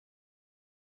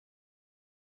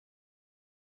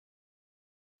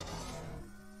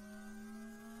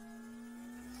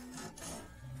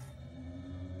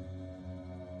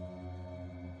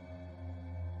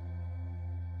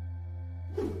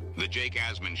The Jake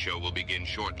Asman Show will begin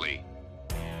shortly.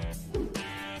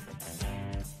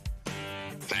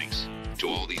 Thanks to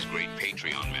all these great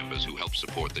Patreon members who help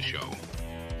support the show.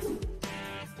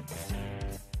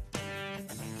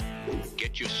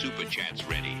 Get your super chats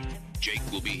ready. Jake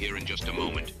will be here in just a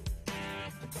moment.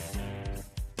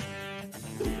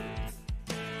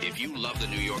 If you love the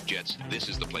New York Jets, this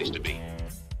is the place to be.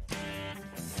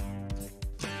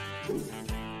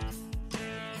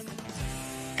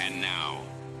 And now,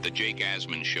 the Jake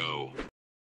Asman Show.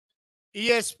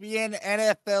 ESPN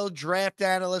NFL draft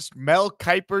analyst Mel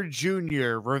Kiper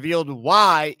Jr. revealed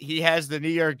why he has the New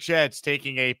York Jets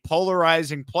taking a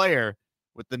polarizing player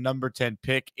with the number 10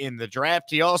 pick in the draft.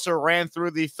 He also ran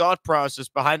through the thought process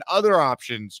behind other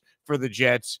options for the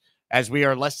Jets as we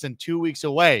are less than 2 weeks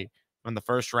away from the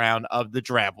first round of the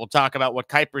draft. We'll talk about what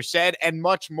Kiper said and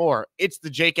much more. It's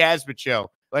the Jake Asman Show.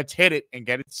 Let's hit it and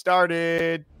get it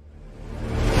started.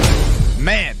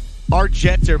 Man, our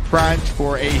Jets are primed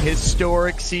for a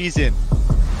historic season.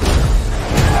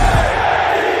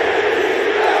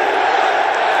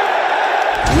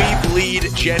 We bleed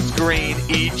Jets green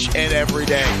each and every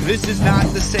day. This is not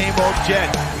the same old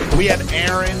Jets. We have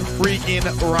Aaron freaking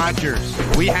Rodgers.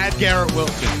 We have Garrett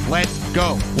Wilson. Let's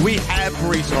go. We have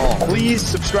Breece Hall. Please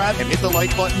subscribe and hit the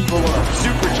like button below.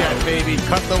 Super chat, baby.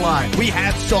 Cut the line. We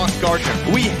have Sauce Gardner.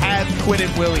 We have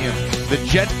Quinnen Williams. The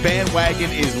Jets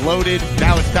bandwagon is loaded.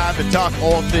 Now it's time to talk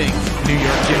all things New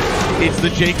York Jets. It's the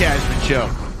Jake Asman Show.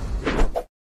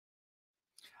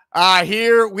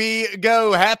 Here we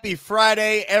go. Happy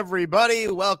Friday, everybody.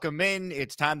 Welcome in.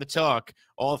 It's time to talk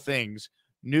all things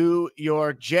New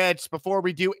York Jets. Before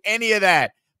we do any of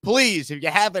that, please, if you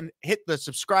haven't hit the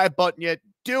subscribe button yet,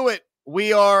 do it.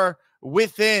 We are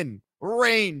within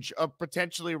range of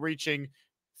potentially reaching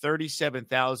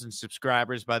 37,000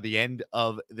 subscribers by the end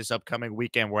of this upcoming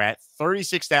weekend. We're at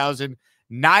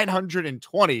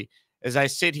 36,920 as I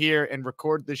sit here and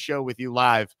record the show with you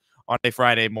live on a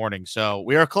Friday morning. So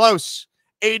we are close,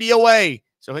 80 away.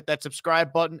 So hit that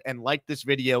subscribe button and like this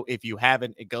video if you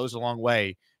haven't. It goes a long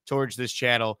way towards this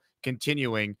channel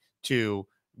continuing to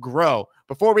grow.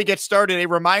 Before we get started, a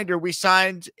reminder, we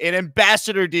signed an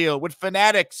ambassador deal with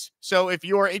Fanatics. So if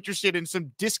you are interested in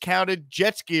some discounted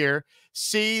Jets gear,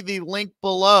 see the link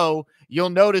below. You'll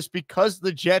notice because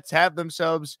the Jets have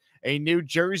themselves a new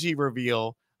jersey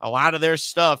reveal, a lot of their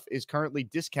stuff is currently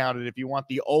discounted if you want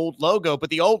the old logo, but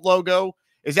the old logo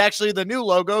is actually the new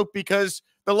logo because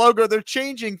the logo they're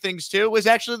changing things to is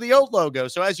actually the old logo.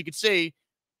 So as you can see,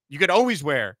 you could always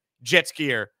wear Jets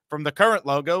gear from the current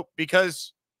logo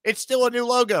because it's still a new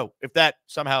logo, if that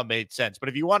somehow made sense. But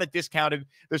if you want it discounted,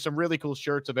 there's some really cool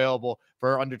shirts available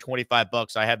for under 25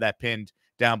 bucks. I have that pinned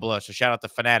down below. So shout out to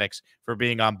Fanatics for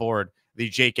being on board the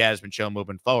Jake Asman Show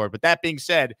moving forward. But that being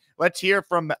said, let's hear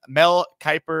from Mel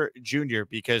Kiper Jr.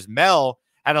 because Mel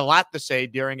had a lot to say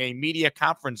during a media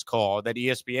conference call that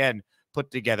ESPN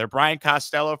put together. Brian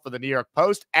Costello for the New York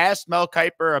Post asked Mel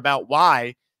Kiper about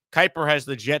why Kiper has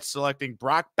the Jets selecting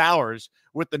Brock Bowers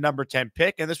with the number 10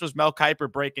 pick. And this was Mel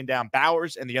Kiper breaking down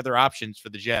Bowers and the other options for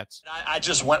the Jets. I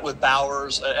just went with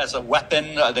Bowers as a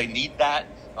weapon. They need that.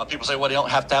 People say, well, they don't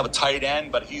have to have a tight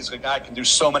end, but he's a guy who can do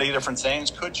so many different things.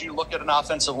 Could you look at an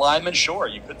offensive lineman? Sure.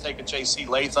 You could take a J.C.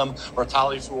 Latham or a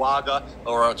Tali Fuaga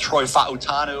or a Troy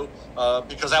Fautanu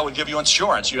because that would give you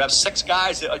insurance. You have six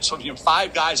guys, so you have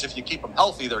five guys. If you keep them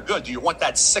healthy, they're good. Do you want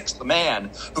that sixth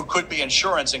man who could be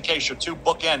insurance in case your two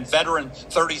bookend veteran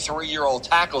 33-year-old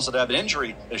tackles that have injury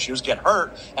issues get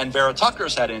hurt, and Vera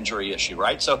Tucker's had injury issue,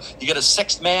 right? So you get a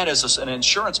sixth man as an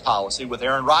insurance policy with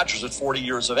Aaron Rodgers at 40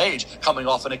 years of age coming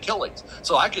off an Achilles.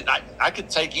 So I could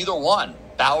take either one,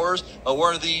 Bowers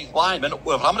or the lineman. If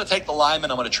I'm going to take the lineman,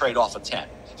 I'm going to trade off a 10.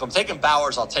 If I'm taking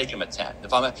Bowers, I'll take him at 10.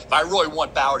 If I really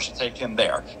want Bowers, you take him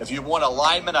there. If you want a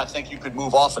lineman, I think you could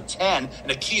move off at 10.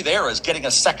 And the key there is getting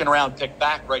a second-round pick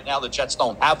back. Right now, the Jets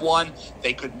don't have one.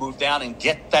 They could move down and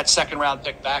get that second-round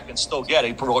pick back and still get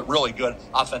a really good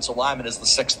offensive lineman as the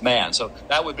sixth man. So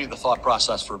that would be the thought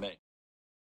process for me.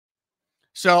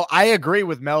 So I agree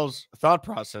with Mel's thought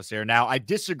process here. Now, I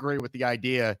disagree with the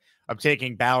idea of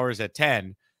taking Bowers at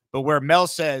 10, but where Mel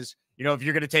says, you know, if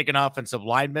you're going to take an offensive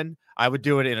lineman, I would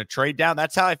do it in a trade down.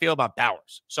 That's how I feel about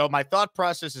Bowers. So my thought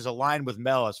process is aligned with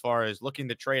Mel as far as looking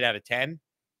to trade out of 10,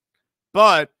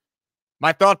 but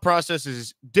my thought process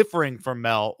is differing from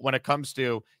Mel when it comes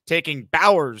to taking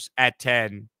Bowers at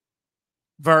 10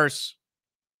 versus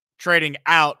trading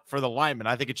out for the lineman.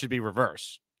 I think it should be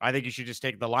reverse. I think you should just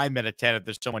take the lineman at 10 if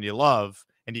there's someone you love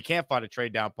and you can't find a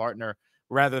trade down partner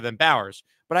rather than Bowers.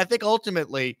 But I think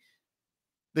ultimately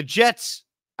the Jets,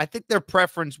 I think their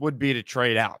preference would be to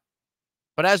trade out.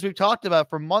 But as we've talked about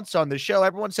for months on the show,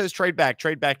 everyone says trade back,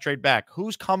 trade back, trade back.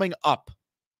 Who's coming up?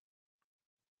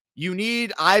 You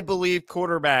need, I believe,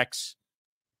 quarterbacks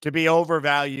to be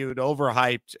overvalued,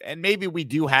 overhyped, and maybe we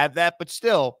do have that, but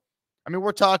still, I mean,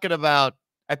 we're talking about,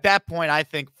 at that point, I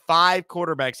think 5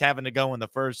 quarterbacks having to go in the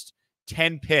first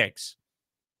 10 picks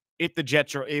if the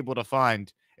Jets are able to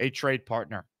find a trade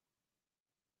partner.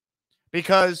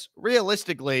 Because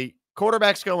realistically,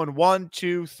 quarterbacks going 1,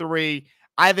 2, 3.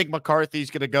 I think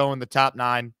McCarthy's going to go in the top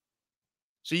 9.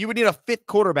 So you would need a 5th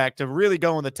quarterback to really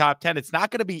go in the top 10. It's not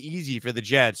going to be easy for the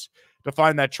Jets to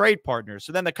find that trade partner.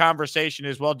 So then the conversation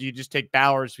is, well, do you just take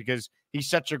Bowers because he's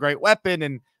such a great weapon?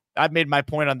 And I've made my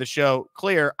point on the show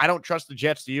clear. I don't trust the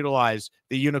Jets to utilize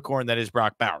the unicorn that is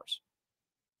Brock Bowers.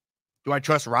 Do I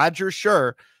trust Rodgers?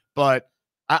 Sure. But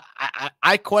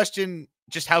I question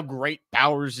just how great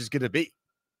Bowers is going to be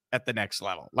at the next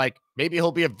level. Like, maybe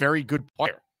he'll be a very good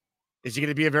player. Is he going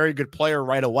to be a very good player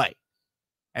right away?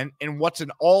 And what's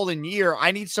an all-in year,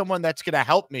 I need someone that's going to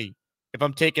help me if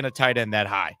I'm taking a tight end that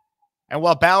high. And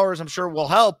while Bowers, I'm sure, will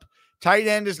help, tight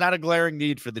end is not a glaring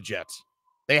need for the Jets.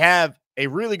 They have a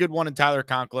really good one in Tyler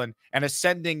Conklin, an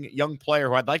ascending young player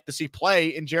who I'd like to see play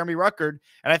in Jeremy Ruckert.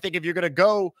 And I think if you're going to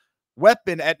go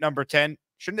weapon at number 10,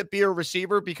 shouldn't it be a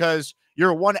receiver? Because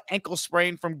you're one ankle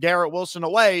sprain from Garrett Wilson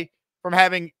away from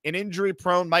having an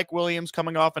injury-prone Mike Williams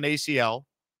coming off an ACL,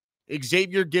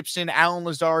 Xavier Gibson, Allen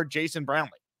Lazard, Jason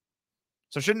Brownlee.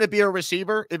 So shouldn't it be a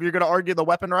receiver if you're going to argue the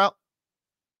weapon route?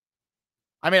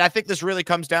 I mean, I think this really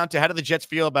comes down to, how do the Jets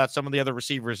feel about some of the other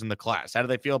receivers in the class? How do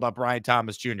they feel about Brian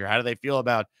Thomas Jr.? How do they feel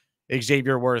about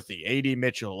Xavier Worthy, A.D.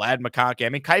 Mitchell, Lad McConkey? I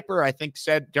mean, Kiper, I think,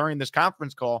 said during this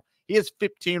conference call, he has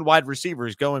 15 wide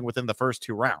receivers going within the first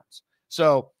 2 rounds.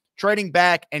 So trading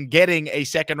back and getting a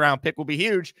second-round pick will be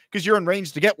huge because you're in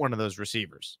range to get one of those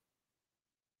receivers.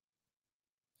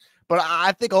 But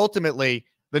I think ultimately,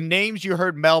 the names you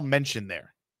heard Mel mention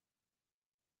there,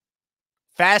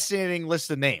 fascinating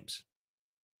list of names,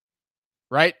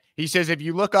 right? He says if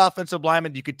you look offensive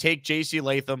lineman, you could take J.C.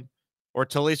 Latham or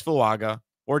Talise Fuaga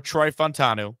or Troy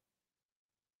Fontanu.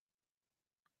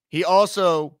 He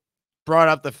also brought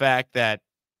up the fact that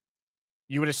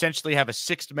you would essentially have a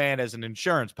 6th man as an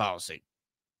insurance policy.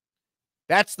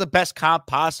 That's the best comp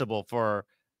possible for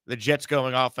the Jets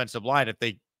going offensive line if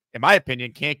they, in my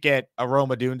opinion, can't get a Rome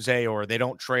Odunze or they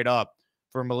don't trade up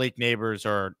for Malik Neighbors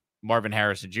or Marvin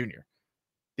Harrison Jr.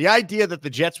 The idea that the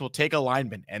Jets will take a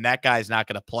lineman and that guy's not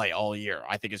going to play all year,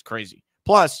 I think is crazy.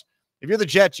 Plus, if you're the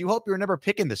Jets, you hope you're never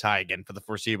picking this high again for the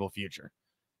foreseeable future.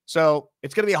 So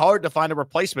it's going to be hard to find a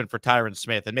replacement for Tyron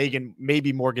Smith and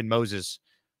maybe Morgan Moses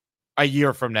a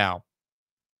year from now.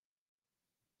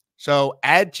 So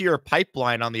add to your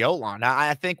pipeline on the O-line. Now,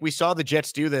 I think we saw the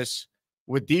Jets do this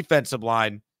with defensive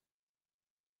line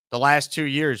the last 2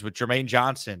 years with Jermaine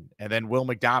Johnson and then Will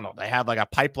McDonald. They have like a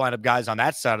pipeline of guys on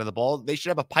that side of the ball. They should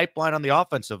have a pipeline on the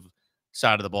offensive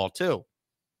side of the ball too.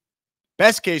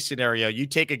 Best case scenario, you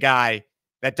take a guy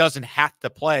that doesn't have to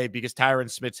play because Tyron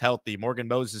Smith's healthy, Morgan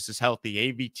Moses is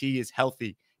healthy, AVT is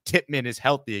healthy, Tippmann is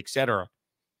healthy, etc.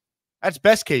 That's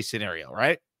best case scenario,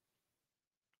 right?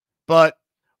 But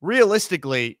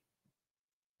realistically,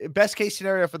 best case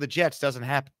scenario for the Jets doesn't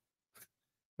happen.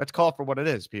 Let's call it for what it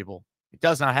is, people. It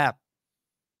does not happen.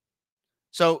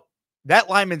 So that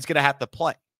lineman's going to have to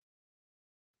play.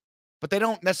 But they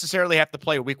don't necessarily have to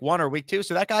play week 1 or week 2.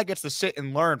 So that guy gets to sit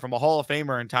and learn from a Hall of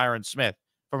Famer in Tyron Smith,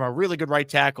 from a really good right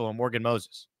tackle in Morgan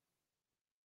Moses.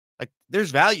 Like,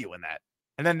 there's value in that.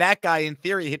 And then that guy, in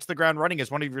theory, hits the ground running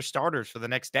as one of your starters for the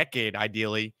next decade,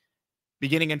 ideally,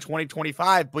 beginning in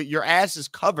 2025. But your ass is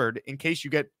covered in case you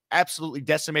get absolutely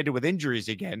decimated with injuries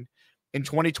again in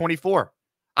 2024.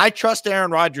 I trust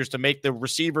Aaron Rodgers to make the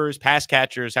receivers, pass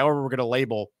catchers, however we're going to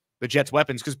label the Jets'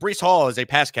 weapons, because Breece Hall is a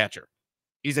pass catcher.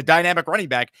 He's a dynamic running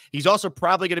back. He's also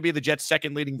probably going to be the Jets'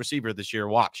 second leading receiver this year.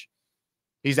 Watch.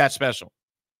 He's that special.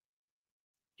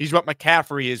 He's what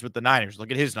McCaffrey is with the Niners.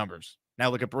 Look at his numbers. Now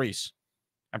look at Breece.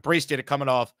 And Breece did it coming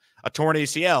off a torn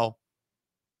ACL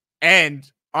and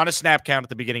on a snap count at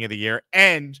the beginning of the year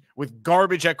and with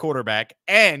garbage at quarterback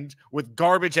and with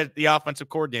garbage at the offensive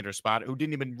coordinator spot, who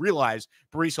didn't even realize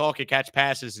Breece Hall could catch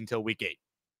passes until week 8.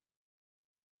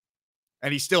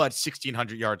 And he still had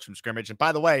 1,600 yards from scrimmage. And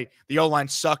by the way, the O-line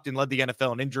sucked and led the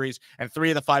NFL in injuries, and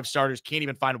 3 of the 5 starters can't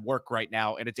even find work right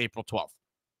now, and it's April 12th.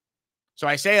 So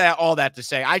I say all that to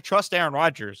say I trust Aaron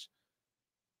Rodgers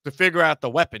to figure out the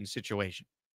weapon situation.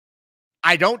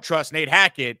 I don't trust Nate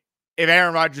Hackett if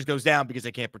Aaron Rodgers goes down because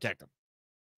they can't protect him.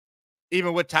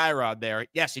 Even with Tyrod there,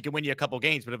 yes, he can win you a couple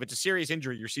games, but if it's a serious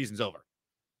injury, your season's over.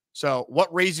 So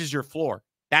what raises your floor?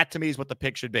 That, to me, is what the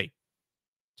pick should be.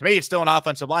 To me, it's still an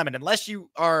offensive lineman, unless you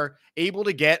are able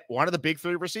to get one of the big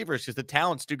three receivers, because the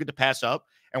talent's too good to pass up.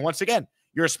 And once again,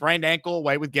 you're a sprained ankle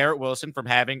away with Garrett Wilson from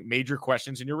having major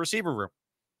questions in your receiver room.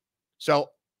 So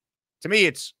to me,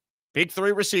 it's big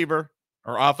three receiver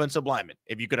or offensive lineman.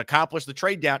 If you could accomplish the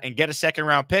trade down and get a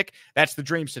second-round pick, that's the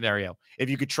dream scenario.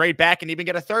 If you could trade back and even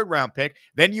get a third-round pick,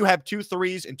 then you have 2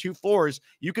 3s and 2 4s.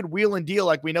 You could wheel and deal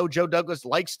like we know Joe Douglas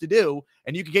likes to do,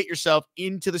 and you could get yourself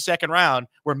into the second round,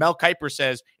 where Mel Kiper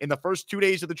says in the first 2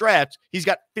 days of the draft, he's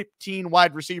got 15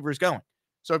 wide receivers going.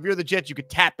 So if you're the Jets, you could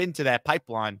tap into that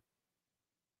pipeline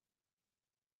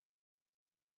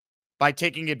by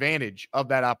taking advantage of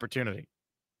that opportunity.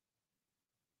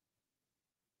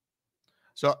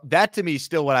 So that to me is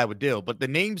still what I would do. But the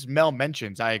names Mel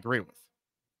mentions, I agree with.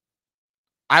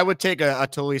 I would take a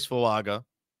Talise Fuaga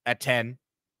at 10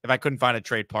 if I couldn't find a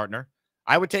trade partner.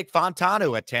 I would take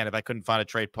Fontanu at 10 if I couldn't find a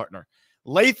trade partner.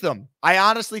 Latham, I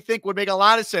honestly think would make a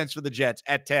lot of sense for the Jets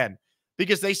at 10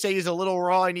 because they say he's a little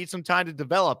raw. I need some time to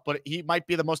develop, but he might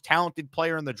be the most talented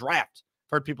player in the draft.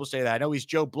 I've heard people say that. I know he's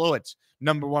Joe Blewett's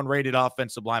 #1 rated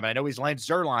offensive lineman. I know he's Lance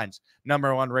Zierlein's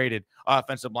 #1 rated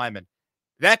offensive lineman.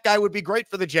 That guy would be great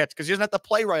for the Jets because he doesn't have to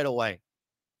play right away.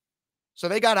 So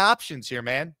they got options here,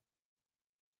 man.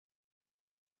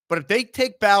 But if they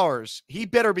take Bowers, he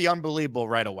better be unbelievable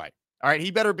right away. All right, he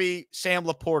better be Sam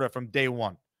Laporta from day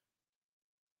one.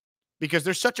 Because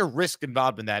there's such a risk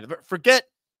involved in that. Forget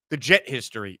the Jet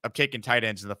history of taking tight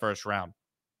ends in the first round.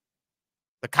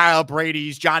 The Kyle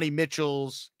Brady's, Johnny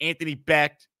Mitchell's, Anthony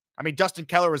Beck. I mean, Dustin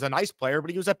Keller was a nice player,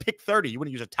 but he was a pick 30. You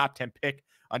wouldn't use a top 10 pick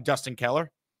on Dustin Keller.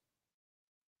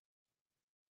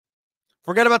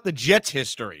 Forget about the Jets'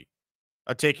 history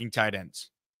of taking tight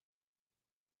ends.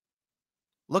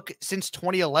 Look, since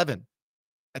 2011,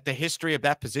 at the history of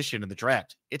that position in the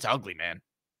draft. It's ugly, man.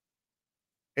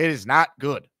 It is not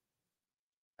good.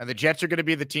 And the Jets are going to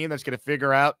be the team that's going to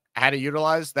figure out how to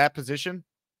utilize that position.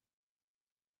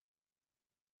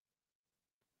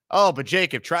 Oh, but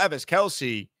Jake, if Travis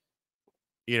Kelce,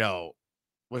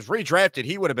 was redrafted,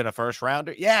 he would have been a first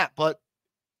rounder. Yeah, but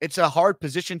it's a hard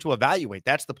position to evaluate.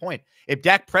 That's the point. If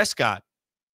Dak Prescott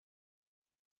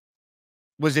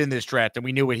was in this draft and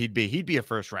we knew what he'd be a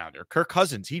first rounder. Kirk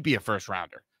Cousins, he'd be a first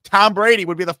rounder. Tom Brady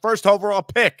would be the first overall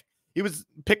pick. He was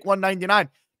pick 199.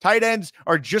 Tight ends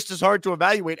are just as hard to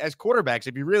evaluate as quarterbacks.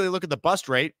 If you really look at the bust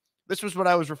rate, this was what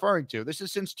I was referring to. This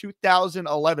is since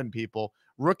 2011, people.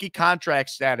 Rookie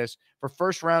contract status for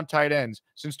first-round tight ends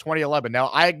since 2011. Now,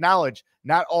 I acknowledge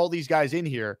not all these guys in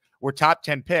here were top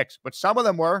 10 picks, but some of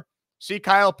them were. See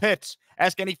Kyle Pitts.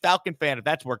 Ask any Falcon fan if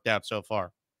that's worked out so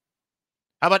far.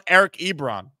 How about Eric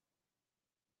Ebron? I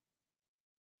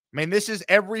mean, this is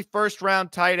every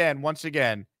first-round tight end, once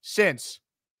again, since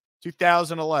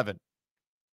 2011.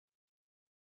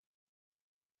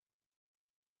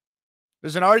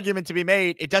 There's an argument to be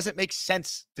made. It doesn't make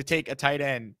sense to take a tight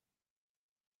end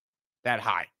that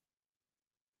high.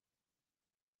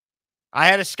 I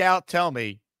had a scout tell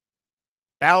me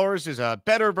Bowers is a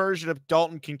better version of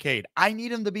Dalton Kincaid. I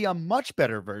need him to be a much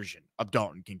better version of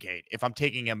Dalton Kincaid if I'm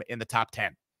taking him in the top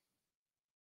 10.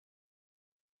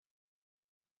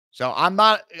 So I'm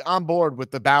not on board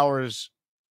with the Bowers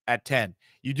at 10.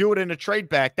 You do it in a trade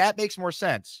back, that makes more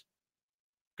sense.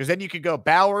 Because then you could go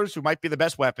Bowers, who might be the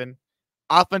best weapon,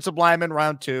 offensive lineman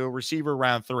round 2, receiver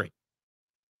round 3.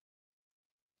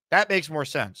 That makes more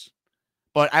sense.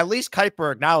 But at least Kiper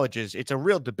acknowledges it's a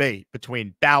real debate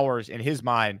between Bowers in his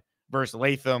mind versus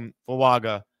Latham,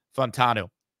 Fuaga, Fontanu.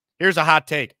 Here's a hot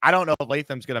take. I don't know if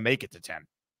Latham's going to make it to 10.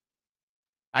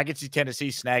 I could see Tennessee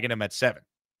snagging him at 7.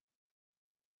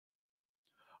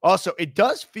 Also, it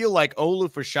does feel like Olu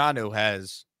Fashanu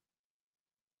has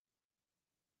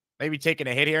maybe taken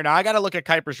a hit here. Now, I got to look at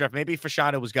Kiper's draft. Maybe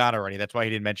Fashanu was gone already. That's why he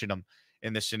didn't mention him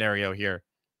in this scenario here.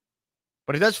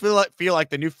 But it does feel like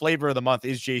the new flavor of the month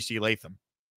is J.C. Latham.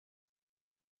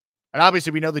 And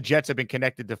obviously, we know the Jets have been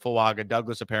connected to Fuaga.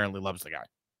 Douglas apparently loves the guy.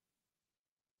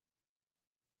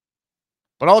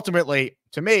 But ultimately,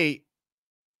 to me,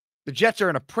 the Jets are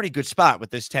in a pretty good spot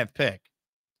with this 10th pick.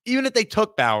 Even if they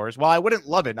took Bowers, while I wouldn't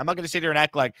love it, I'm not going to sit here and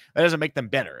act like that doesn't make them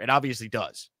better. It obviously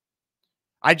does.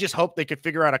 I just hope they could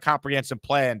figure out a comprehensive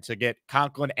plan to get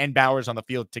Conklin and Bowers on the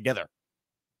field together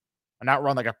and not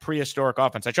run like a prehistoric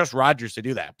offense. I trust Rodgers to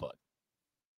do that, but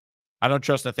I don't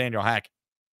trust Nathaniel Hackett.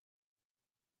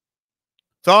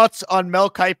 Thoughts on Mel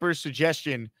Kiper's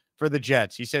suggestion for the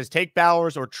Jets? He says take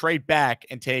Bowers or trade back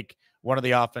and take one of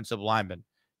the offensive linemen.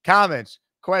 Comments,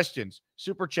 questions,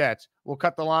 super chats. We'll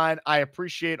cut the line. I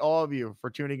appreciate all of you for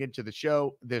tuning into the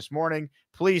show this morning.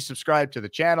 Please subscribe to the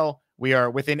channel. We are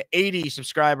within 80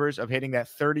 subscribers of hitting that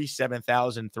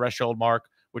 37,000 threshold mark.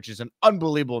 which is an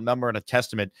unbelievable number and a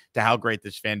testament to how great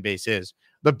this fan base is.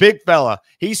 The big fella,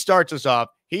 he starts us off.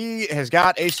 He has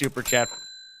got a super chat.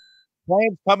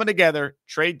 Plans coming together,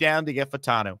 trade down to get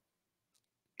Furtado.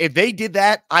 If they did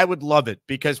that, I would love it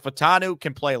because Furtado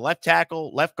can play left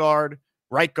tackle, left guard,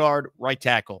 right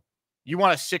tackle. You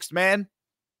want a sixth man?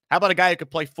 How about a guy who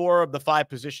could play 4 of the 5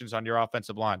 positions on your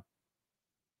offensive line?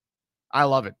 I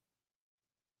love it.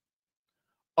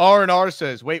 R&R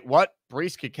says, wait, what?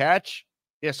 Brees could catch?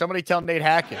 Yeah, somebody tell Nate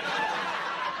Hackett.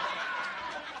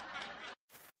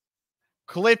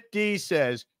 Cliff D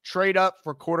says, trade up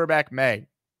for quarterback May.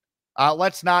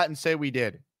 Let's not and say we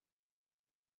did.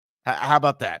 How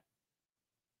about that?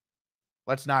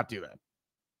 Let's not do that.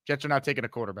 Jets are not taking a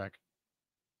quarterback.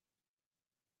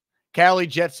 Callie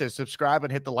Jet says, subscribe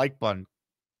and hit the like button.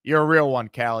 You're a real one,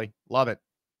 Callie. Love it.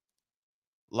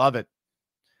 Love it.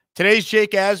 Today's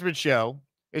Jake Asman Show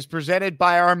is presented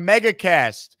by our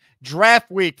MegaCast. Draft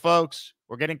week, folks.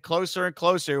 We're getting closer and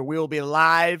closer. We will be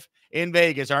live in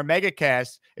Vegas. Our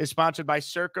MegaCast is sponsored by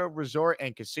Circa Resort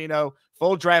and Casino.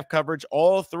 Full draft coverage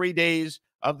all 3 days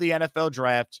of the NFL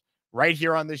draft right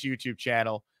here on this YouTube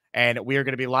channel. And we are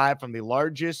going to be live from the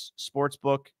largest sports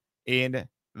book in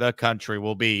the country.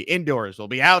 We'll be indoors. We'll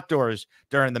be outdoors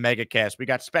during the MegaCast. We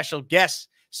got special guests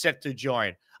set to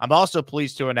join. I'm also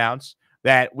pleased to announce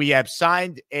that we have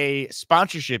signed a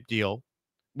sponsorship deal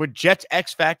with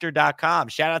JetsXFactor.com.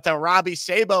 Shout out to Robbie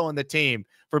Sabo and the team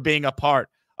for being a part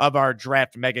of our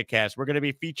draft MegaCast. We're going to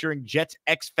be featuring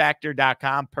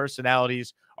JetsXFactor.com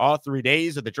personalities all 3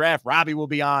 days of the draft. Robbie will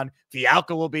be on.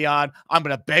 Fialco will be on. I'm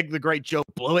going to beg the great Joe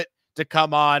Blewett to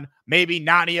come on. Maybe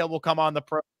Nadia will come on the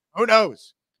pro. Who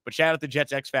knows? But shout out to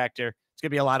Jets X Factor. It's going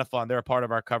to be a lot of fun. They're a part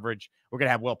of our coverage. We're going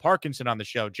to have Will Parkinson on the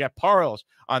show, Jeff Parles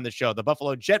on the show, the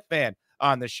Buffalo Jet fan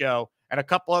on the show, and a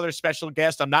couple other special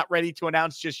guests. I'm not ready to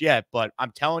announce just yet, but I'm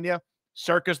telling you,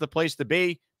 Circa's the place to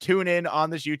be. Tune in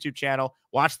on this YouTube channel.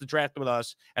 Watch the draft with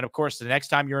us. And, of course, the next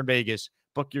time you're in Vegas,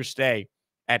 book your stay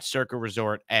at Circa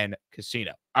Resort and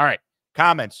Casino. All right.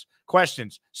 Comments,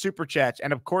 questions, super chats,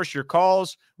 and, of course, your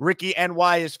calls. Ricky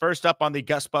NY is first up on the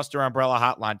Gusbuster Umbrella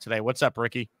Hotline today. What's up,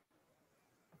 Ricky?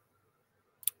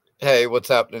 Hey, what's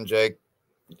happening, Jake?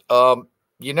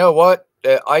 You know what?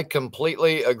 I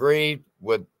completely agree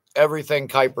with everything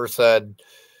Kiper said.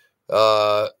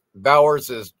 Bowers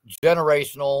is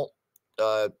generational,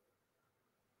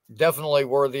 definitely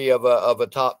worthy of a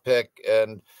top pick,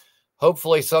 and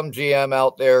hopefully some GM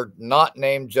out there not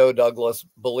named Joe Douglas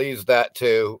believes that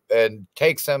too and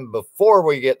takes him before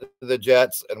we get to the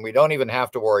Jets and we don't even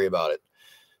have to worry about it.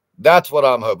 That's what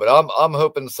I'm hoping. I'm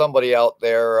hoping somebody out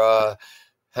there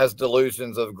has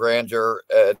delusions of grandeur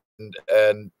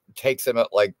and takes him at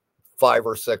like 5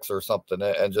 or 6 or something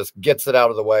and just gets it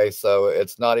out of the way so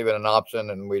it's not even an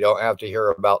option and we don't have to hear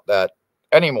about that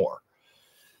anymore.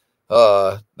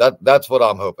 That's what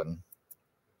I'm hoping.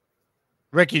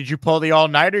 Ricky, did you pull the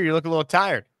all-nighter? You look a little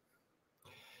tired.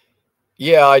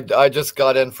 Yeah, I just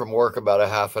got in from work about a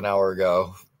half an hour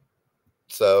ago.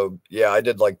 So, yeah, I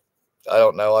did like, I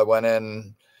don't know, I went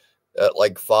in at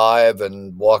like 5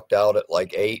 and walked out at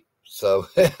like 8. So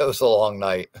it was a long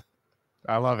night.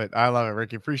 I love it. I love it,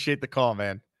 Ricky. Appreciate the call,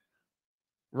 man.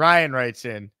 Ryan writes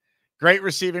in, great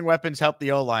receiving weapons help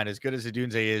the O-line. As good as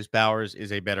Adunze is, Bowers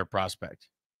is a better prospect.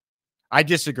 I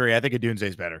disagree. I think Adunze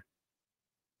is better.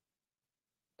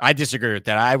 I disagree with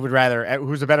that. I would rather,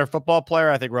 who's a better football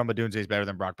player? I think Rome Adunze is better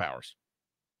than Brock Bowers.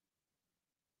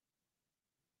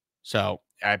 So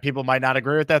people might not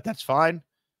agree with that. That's fine.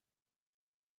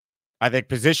 I think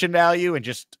position value and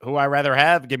just who I rather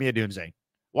have, give me Adunze.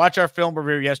 Watch our film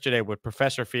review yesterday with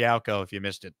Professor Fialco if you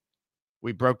missed it.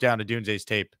 We broke down Adunze's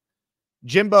tape.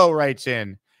 Jimbo writes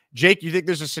in, Jake, you think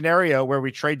there's a scenario where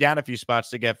we trade down a few spots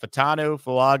to get Furtado,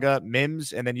 Fulaga,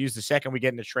 Mims, and then use the second we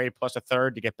get in a trade plus a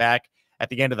third to get back at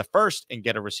the end of the first and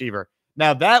get a receiver?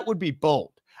 Now, that would be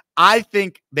bold. I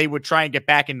think they would try and get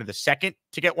back into the second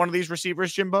to get one of these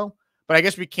receivers, Jimbo. But I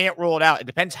guess we can't rule it out. It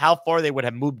depends how far they would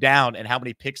have moved down and how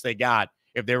many picks they got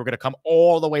if they were going to come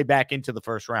all the way back into the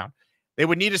first round. They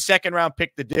would need a second-round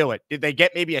pick to do it. Did they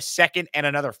get maybe a second and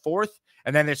another fourth?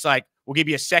 And then it's like, we'll give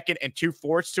you a second and 2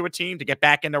 fourths to a team to get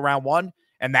back into round 1,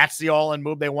 and that's the all-in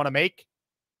move they want to make?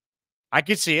 I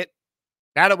could see it.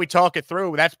 Now that we talk it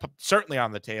through, that's certainly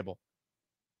on the table.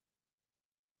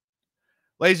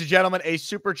 Ladies and gentlemen, a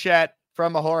super chat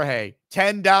from Jorge.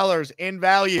 $10 in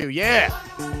value. Yeah.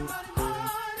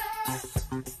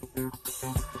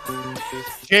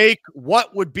 Jake,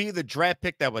 what would be the draft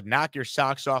pick that would knock your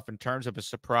socks off in terms of a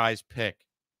surprise pick?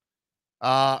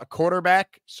 A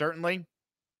quarterback, certainly.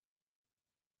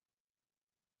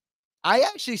 I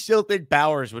actually still think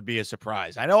Bowers would be a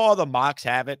surprise. I know all the mocks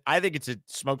have it. I think it's a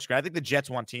smokescreen. I think the Jets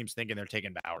want teams thinking they're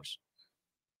taking Bowers.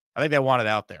 I think they want it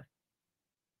out there.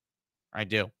 I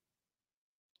do.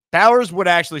 Bowers would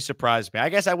actually surprise me. I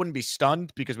guess I wouldn't be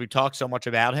stunned because we talked so much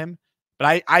about him,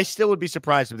 but I still would be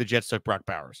surprised if the Jets took Brock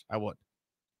Bowers. I would.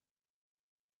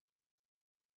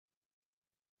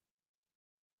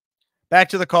 Back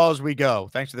to the calls we go.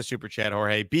 Thanks for the super chat,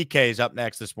 Jorge. BK is up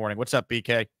next this morning. What's up,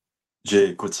 BK?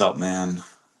 Jake, what's up, man?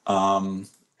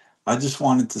 I just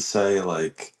wanted to say,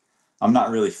 like, I'm not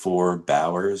really for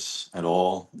Bowers at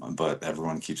all, but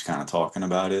everyone keeps kind of talking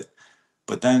about it.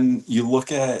 But then you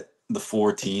look at the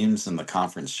 4 teams in the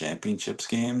conference championships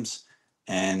games,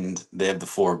 and they have the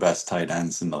 4 best tight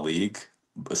ends in the league,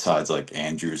 besides like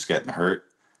Andrews getting hurt.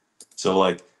 So,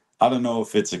 like, I don't know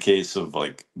if it's a case of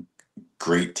like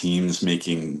great teams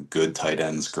making good tight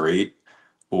ends great,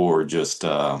 or just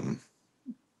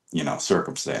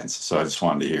circumstance. So I just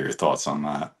wanted to hear your thoughts on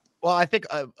that. Well, I think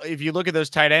if you look at those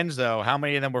tight ends, though, how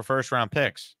many of them were first-round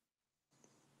picks?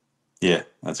 Yeah,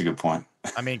 that's a good point.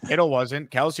 I mean, Kittle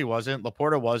wasn't, Kelsey wasn't,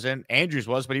 Laporta wasn't, Andrews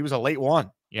was, but he was a late one.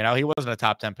 You know, he wasn't a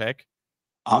top 10 pick.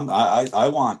 I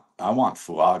want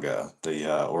Fuaga,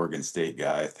 the Oregon State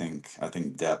guy. I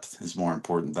think depth is more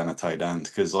important than a tight end,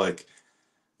 because like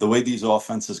the way these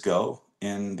offenses go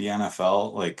in the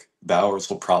NFL, like Bowers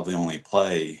will probably only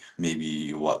play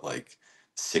maybe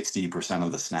 60%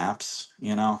 of the snaps,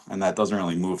 and that doesn't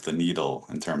really move the needle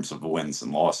in terms of wins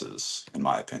and losses, in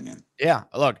my opinion. Yeah,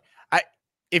 look,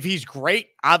 if he's great,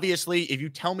 obviously, if you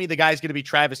tell me the guy's going to be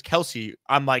Travis Kelsey,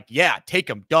 I'm like, yeah, take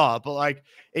him, duh. But like,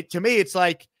 to me, it's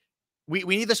like we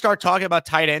need to start talking about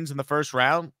tight ends in the first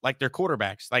round like they're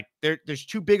quarterbacks. Like there's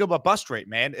too big of a bust rate,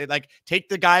 man. Take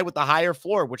the guy with the higher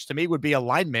floor, which to me would be a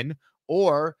lineman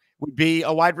or would be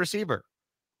a wide receiver.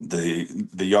 The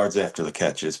yards after the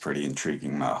catch is pretty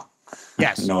intriguing, though.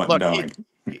 Yes, knowing.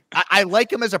 I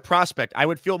like him as a prospect. I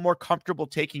would feel more comfortable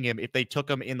taking him if they took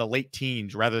him in the late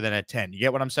teens rather than at 10. You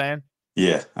get what I'm saying?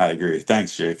 Yeah, I agree.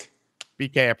 Thanks, Jake.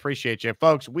 BK, I appreciate you.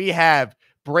 Folks, we have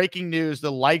breaking news,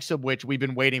 the likes of which we've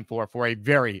been waiting for a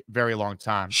very, very long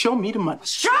time. Show me the money.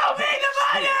 Show me the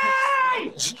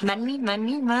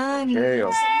money! Money.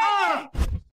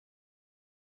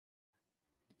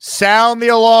 Sound the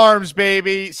alarms,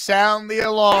 baby. Sound the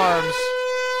alarms.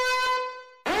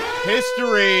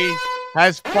 History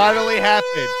has finally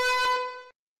happened.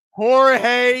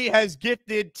 Jorge has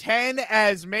gifted 10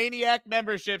 Asmaniac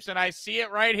memberships, and I see it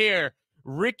right here.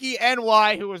 Ricky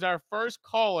NY, who was our first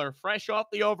caller, fresh off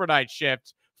the overnight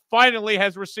shift, finally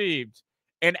has received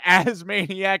an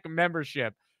Asmaniac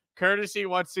membership, courtesy,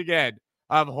 once again,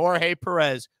 of Jorge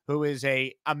Perez, who is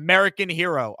a American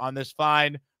hero on this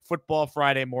fine Football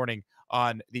Friday morning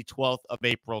on the 12th of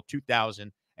April,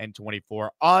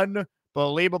 2024.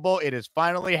 Unbelievable. It has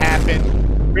finally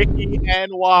happened. Ricky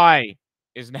NY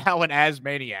is now an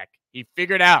Asmaniac. He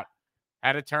figured out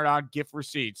how to turn on gift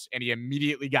receipts, and he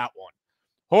immediately got one.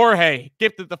 Jorge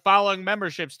gifted the following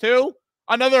memberships to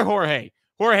another Jorge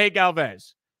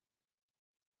Galvez,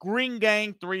 Green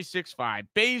Gang 365,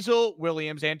 Basil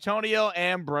Williams, Antonio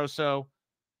Ambroso,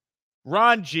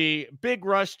 Ron G, Big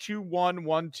Rush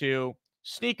 2112,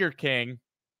 Sneaker King,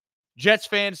 Jets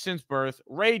fan since birth,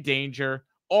 Ray Danger,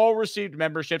 all received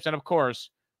memberships. And of course,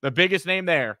 the biggest name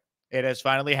there, it has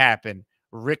finally happened.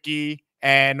 Ricky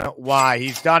NY.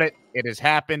 He's done it. It has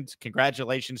happened.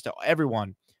 Congratulations to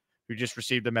everyone who just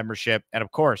received a membership. And of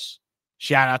course,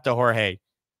 shout out to Jorge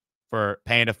for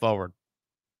paying it forward.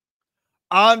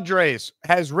 Andres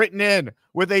has written in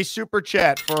with a super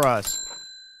chat for us.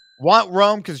 Want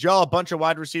Rome because y'all a bunch of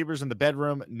wide receivers in the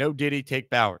bedroom. No Diddy,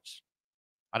 take Bowers.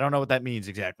 I don't know what that means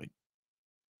exactly.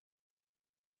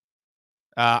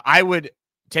 I would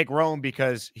take Rome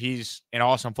because he's an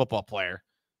awesome football player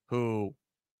who,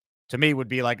 to me, would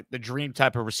be like the dream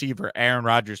type of receiver Aaron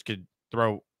Rodgers could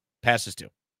throw passes to.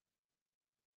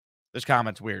 This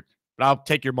comment's weird, but I'll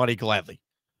take your money gladly.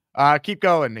 Keep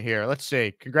going here. Let's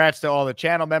see. Congrats to all the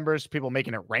channel members. People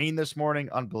making it rain this morning.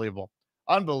 Unbelievable.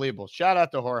 Unbelievable. Shout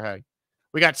out to Jorge.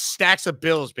 We got stacks of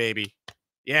bills, baby.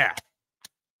 Yeah.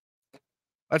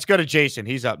 Let's go to Jason.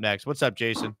 He's up next. What's up,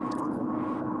 Jason?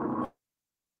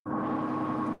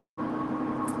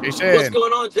 Jason. What's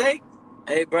going on, Jake?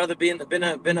 Hey, brother, been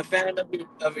a fan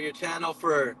of your channel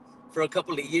for a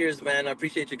couple of years, man. I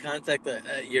appreciate your content,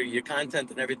 your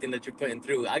content and everything that you're putting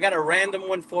through. I got a random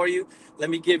one for you. Let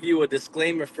me give you a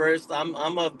disclaimer first. I'm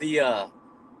of the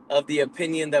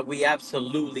opinion that we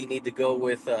absolutely need to go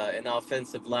with an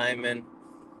offensive lineman.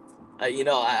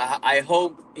 I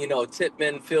hope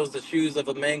Tippmann fills the shoes of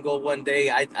a Mango one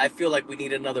day. I feel like we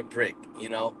need another brick.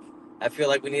 I feel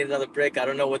like we need another brick. I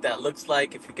don't know what that looks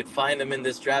like. If you could find them in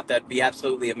this draft, that'd be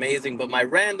absolutely amazing. But my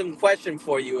random question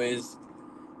for you is,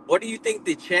 what do you think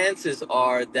the chances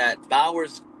are that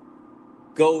Bowers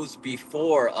goes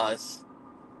before us,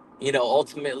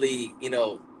 ultimately,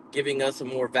 giving us a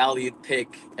more valued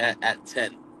pick at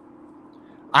 10?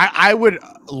 I would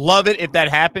love it if that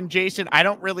happened, Jason. I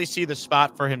don't really see the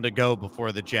spot for him to go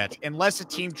before the Jets, unless a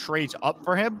team trades up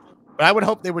for him. But I would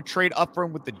hope they would trade up for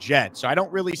him with the Jets. So I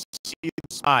don't really see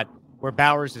the spot where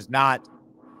Bowers is not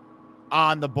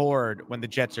on the board when the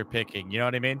Jets are picking. You know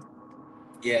what I mean?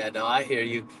 Yeah, no, I hear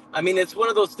you. I mean, it's one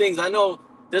of those things. I know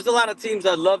there's a lot of teams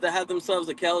that love to have themselves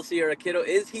a Kelsey or a Kittle.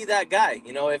 Is he that guy?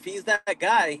 If he's that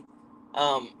guy,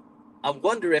 um, I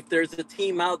wonder if there's a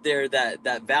team out there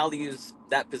that values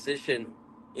that position,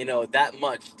 that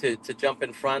much to jump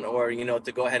in front or,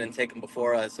 to go ahead and take him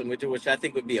before us, and which I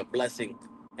think would be a blessing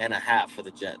and a half for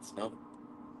the Jets. No?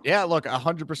 Yeah, look,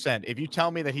 100%. If you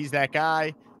tell me that he's that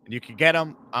guy and you can get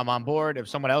him, I'm on board. If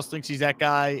someone else thinks he's that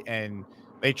guy and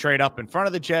they trade up in front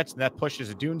of the Jets and that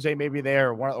pushes a Dunze maybe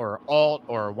there or Alt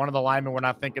or one of the linemen we're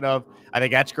not thinking of, I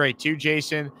think that's great too,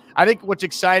 Jason. I think what's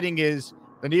exciting is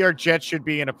the New York Jets should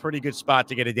be in a pretty good spot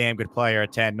to get a damn good player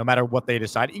at 10, no matter what they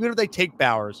decide. Even if they take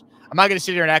Bowers, I'm not going to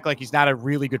sit here and act like he's not a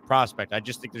really good prospect. I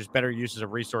just think there's better uses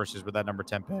of resources with that number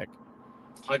 10 pick.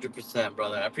 100%,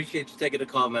 brother. I appreciate you taking the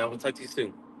call, man. We'll talk to you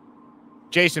soon.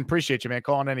 Jason, appreciate you, man.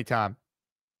 Call on anytime.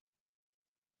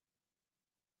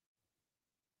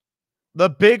 The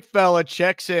big fella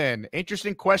checks in.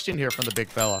 Interesting question here from the big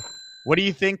fella. What do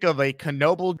you think of a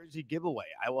Knoble jersey giveaway?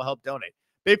 I will help donate.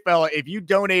 Big fella, if you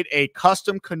donate a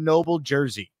custom Knoble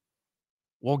jersey,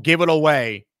 we'll give it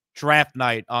away draft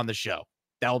night on the show.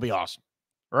 That will be awesome.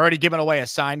 We're already giving away a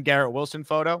signed Garrett Wilson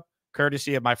photo,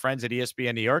 courtesy of my friends at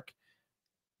ESPN New York.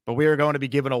 But we are going to be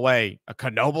giving away a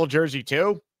Knoble jersey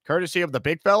too, courtesy of the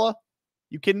big fella.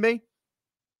 You kidding me?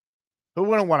 Who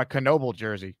wouldn't want a Knoble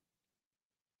jersey?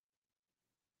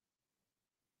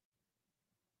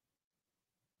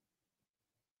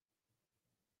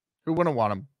 Who wouldn't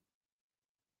want him?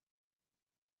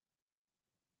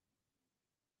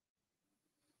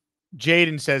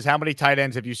 Jaden says, how many tight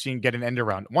ends have you seen get an end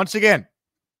around? Once again,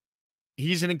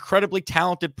 he's an incredibly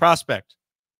talented prospect.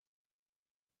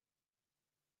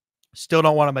 Still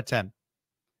don't want him at 10.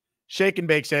 Shake and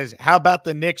Bake says, how about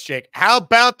the Knicks, Shake? How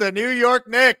about the New York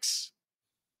Knicks?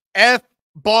 F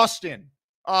Boston.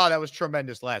 Oh, that was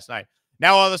tremendous last night.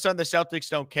 Now, all of a sudden, the Celtics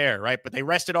don't care, right? But they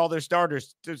rested all their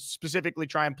starters to specifically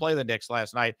try and play the Knicks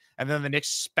last night. And then the Knicks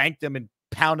spanked them and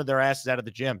pounded their asses out of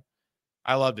the gym.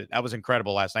 I loved it. That was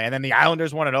incredible last night. And then the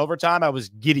Islanders won in overtime. I was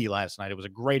giddy last night. It was a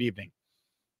great evening.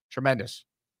 Tremendous.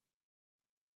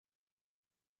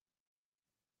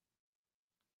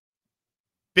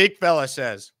 Big fella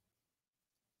says,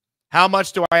 how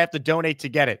much do I have to donate to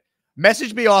get it?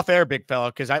 Message me off air, big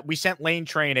fella, because we sent Lane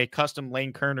Train a custom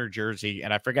Lane Kerner jersey,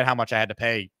 and I forget how much I had to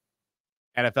pay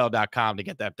NFL.com to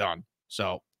get that done.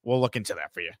 So we'll look into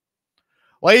that for you.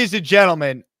 Ladies and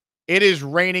gentlemen, it is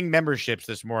raining memberships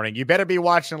this morning. You better be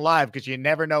watching live because you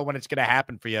never know when it's going to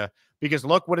happen for you, because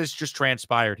look what has just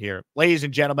transpired here. Ladies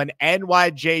and gentlemen,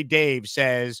 NYJ Dave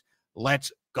says,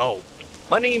 let's go.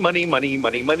 Money, money, money,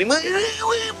 money, money, money.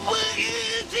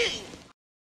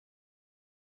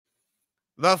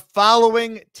 The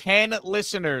following 10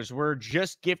 listeners were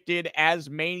just gifted as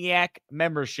Maniac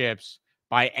memberships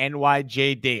by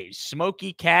NYJ Dave.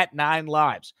 Smoky Cat, 9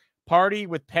 lives. Party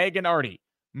with Peg and Artie.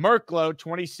 Merklo,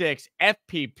 26.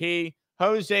 FPP.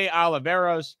 Jose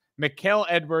Oliveros. Mikkel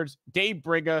Edwards. Dave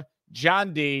Briga.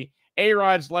 John D.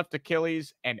 A-Rod's Left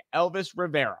Achilles. And Elvis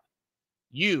Rivera.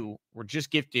 You were just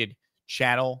gifted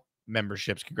channel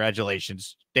memberships.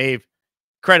 Congratulations. Dave,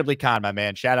 incredibly kind, my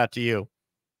man. Shout out to you.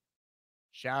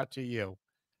 Shout out to you.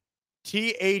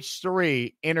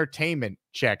 TH3 Entertainment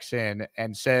checks in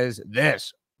and says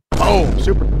this. Boom.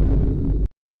 Super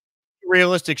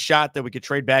realistic shot that we could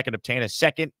trade back and obtain a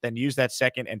second, then use that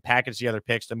second and package the other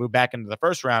picks to move back into the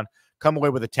first round, come away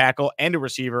with a tackle and a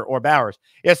receiver or Bowers.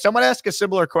 Yeah, someone asked a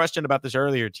similar question about this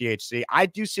earlier, THC. I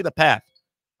do see the path.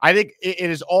 I think it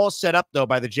is all set up, though,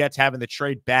 by the Jets having the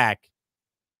trade back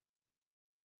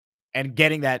and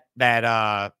getting that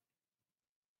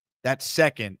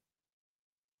second,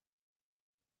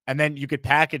 and then you could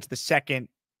package the second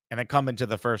and then come into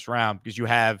the first round because you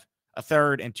have a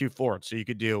third and 2 fourths. So you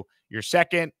could do your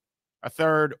second, a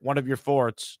third, one of your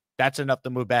fourths. That's enough to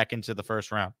move back into the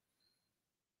first round.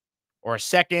 Or a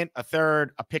second, a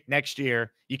third, a pick next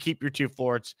year. You keep your 2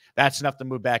 fourths. That's enough to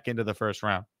move back into the first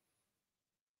round.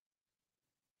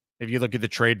 If you look at the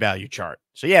trade value chart.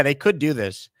 So yeah, they could do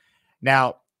this.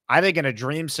 Now, I think in a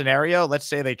dream scenario, let's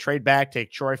say they trade back, take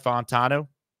Troy Fontano,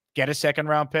 get a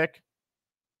second-round pick,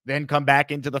 then come back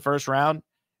into the first round,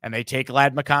 and they take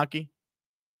Lad McConkey.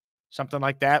 Something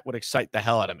like that would excite the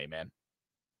hell out of me, man.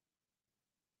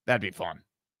 That'd be fun.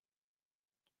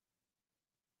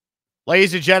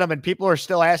 Ladies and gentlemen, people are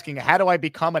still asking, how do I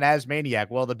become an Asmaniac?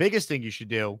 Well, the biggest thing you should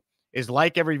do is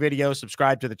like every video,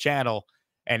 subscribe to the channel,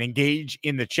 and engage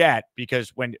in the chat, because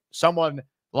when someone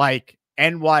like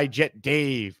NY Jet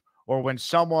Dave, or when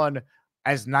someone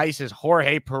as nice as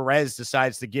Jorge Perez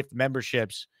decides to gift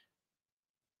memberships,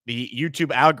 the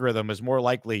YouTube algorithm is more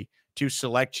likely to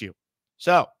select you.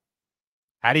 So,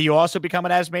 how do you also become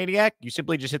an Asmaniac? You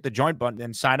simply just hit the join button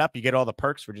and sign up. You get all the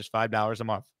perks for just $5 a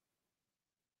month.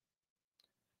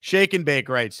 Shake and Bake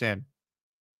writes in,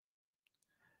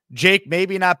 Jake,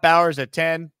 maybe not Bowers at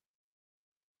 10,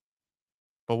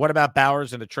 but what about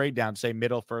Bowers in a trade down, say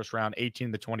middle first round,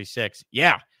 18 to 26?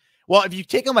 Yeah. Well, if you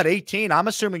take him at 18, I'm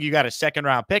assuming you got a second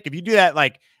round pick. If you do that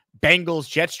like Bengals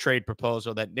Jets trade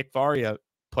proposal that Nick Faria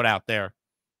put out there,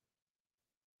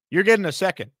 you're getting a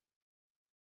second.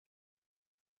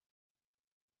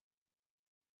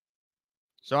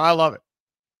 So I love it.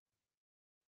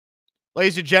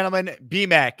 Ladies and gentlemen,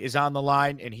 BMAC is on the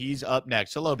line, and he's up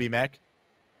next. Hello, BMAC.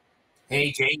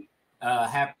 Hey, Jake.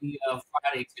 Happy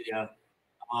Friday to you.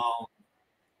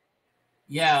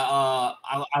 I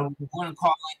want to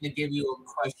call in to give you a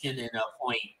question and a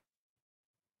point.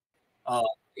 I'm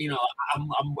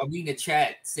reading the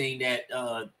chat saying that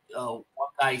one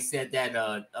guy said that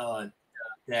that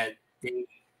the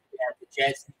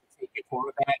Jets need to take a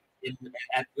quarterback with the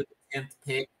 10th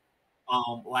pick.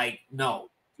 No,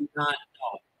 do not.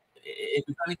 No. If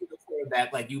you're going to get a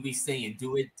quarterback, like you be saying,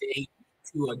 do it day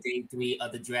 2 or day 3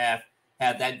 of the draft.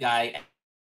 Have that guy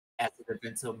as a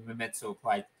mental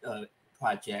project. And,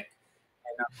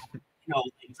 like Joe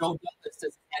Douglas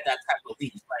doesn't have that type of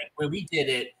leash. Like when we did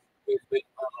it with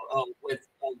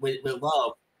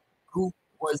Love, Goop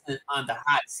wasn't on the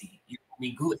hot seat.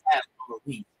 Goop had on the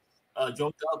leash.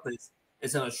 Joe Douglas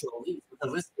is on a short leash,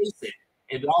 because let's face it,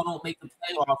 if y'all don't make the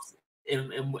playoffs and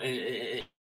win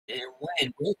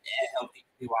with that healthy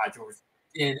Rodgers,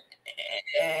 then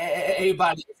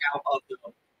everybody is out of the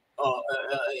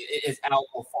is out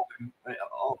of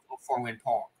foreign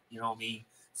park. You know what I mean?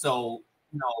 So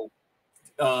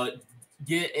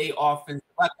get a offense,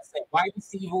 like I said, wide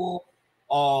receiver,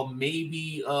 or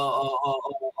maybe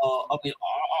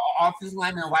offensive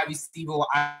lineman and wide receiver.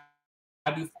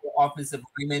 I'd be for offensive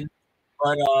lineman,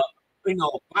 but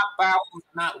Bob Bowers is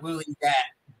not really that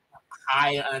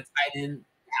high on a tight end.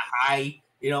 That high,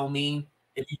 you know what I mean?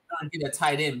 If you're trying to get a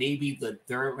tight end, maybe the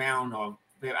third round, or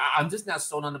I'm just not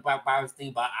sold on the Bob Bowers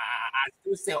thing. But I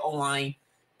still say O-line.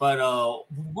 But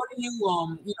what do you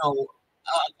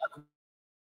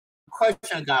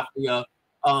question I got for you?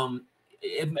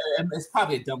 It's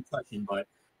probably a dumb question, but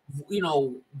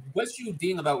what's you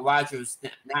thinking about Rodgers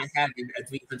not having a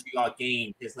 300-yard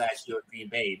game this last year at Green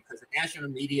Bay? Because the national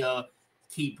media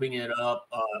keep bringing it up.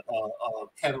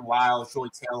 Kevin Wiles, Joy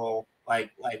Taylor,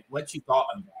 like what you thought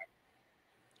on that?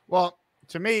 Well,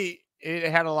 to me,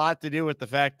 it had a lot to do with the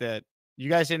fact that you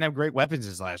guys didn't have great weapons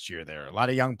this last year there. A lot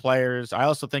of young players. I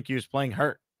also think he was playing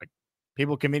hurt. Like,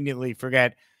 people conveniently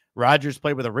forget Rodgers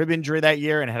played with a rib injury that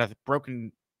year and had a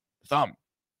broken thumb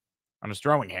on his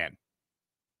throwing hand.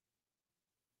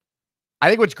 I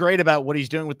think what's great about what he's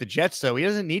doing with the Jets, though, he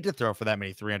doesn't need to throw for that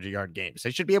many 300-yard games. They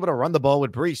should be able to run the ball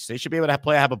with Brees. They should be able to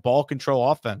have a ball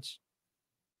control offense.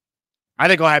 I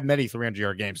think he'll have many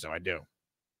 300-yard games, though. I do.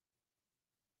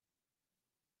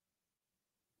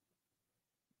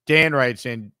 Dan writes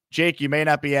in, Jake, you may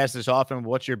not be asked this often, but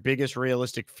what's your biggest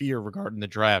realistic fear regarding the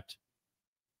draft?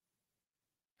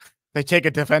 They take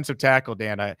a defensive tackle,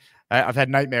 Dan. I've had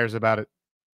nightmares about it.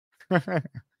 It's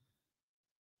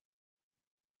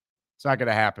not going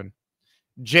to happen.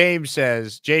 James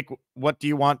says, Jake, what do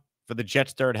you want for the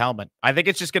Jets' third helmet? I think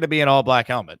it's just going to be an all-black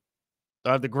helmet.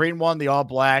 They'll have the green one, the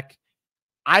all-black.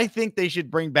 I think they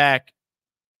should bring back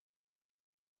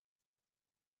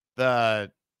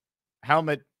the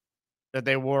helmet that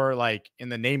they wore like in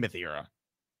the Namath era.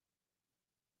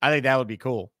 I think that would be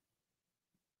cool.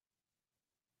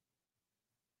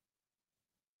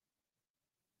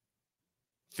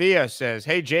 Thea says,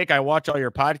 hey, Jake, I watch all your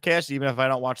podcasts. Even if I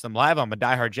don't watch them live, I'm a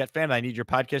diehard Jet fan. I need your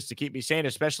podcast to keep me sane,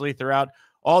 especially throughout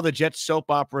all the Jets soap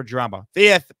opera drama.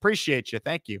 Thea, appreciate you.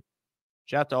 Thank you.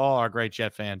 Shout out to all our great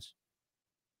Jet fans.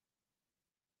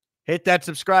 Hit that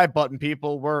subscribe button,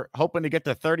 people. We're hoping to get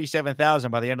to 37,000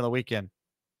 by the end of the weekend.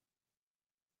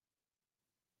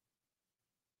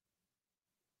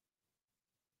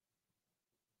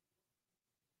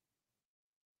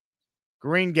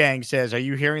 Green Gang says, are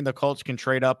you hearing the Colts can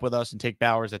trade up with us and take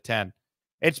Bowers at 10?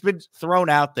 It's been thrown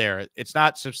out there. It's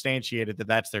not substantiated that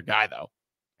that's their guy, though.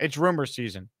 It's rumor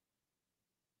season.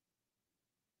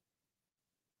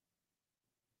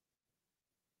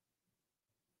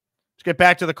 Let's get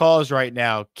back to the calls right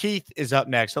now. Keith is up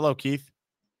next. Hello, Keith.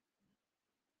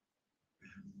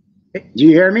 Do you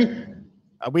hear me?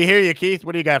 We hear you, Keith.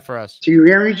 What do you got for us? Do you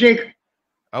hear me, Jake?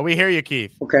 We hear you,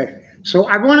 Keith. Okay. So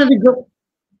I wanted to go.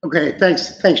 Okay,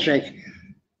 thanks, Jake.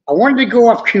 I wanted to go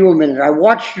off cue a minute. I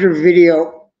watched your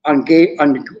video on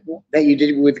that you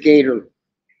did with Gator.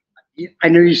 I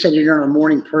know you said you're not a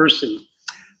morning person,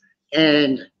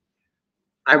 and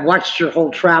I watched your whole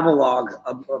travelogue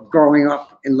of growing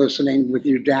up and listening with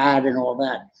your dad and all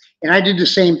that. And I did the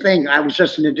same thing. I was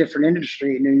just in a different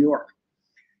industry in New York.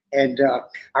 And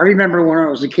I remember when I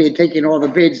was a kid taking all the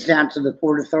bids down to the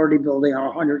Port Authority building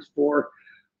on 100th floor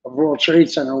of World Trade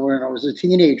Center when I was a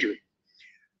teenager.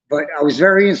 But I was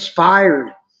very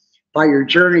inspired by your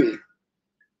journey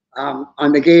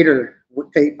on the Gator,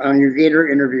 on your Gator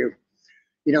interview.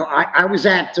 You know, I was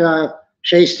at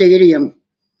Shea Stadium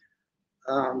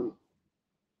and,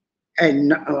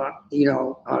 you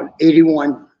know,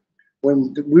 81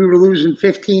 when we were losing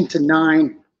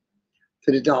 15-9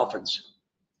 to the Dolphins.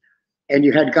 And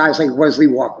you had guys like Wesley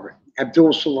Walker,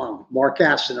 Abdul Salam, Mark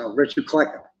Gastineau, Richard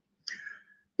Klecko,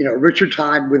 you know, Richard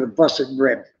Todd with a busted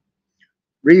rib,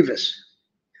 Revis.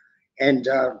 And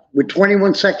with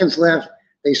 21 seconds left,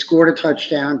 they scored a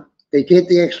touchdown. They hit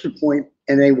the extra point,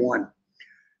 and they won.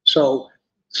 So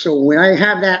when I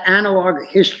have that analog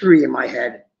history in my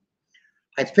head,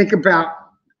 I think about,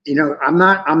 you know, I'm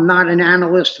not an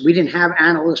analyst. We didn't have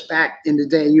analysts back in the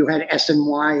day. You had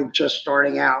SNY just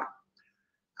starting out.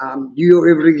 You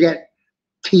were able to get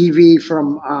TV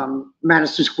from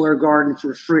Madison Square Garden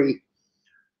for free.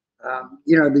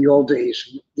 You know, the old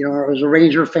days. You know, I was a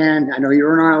Ranger fan. I know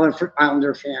you're an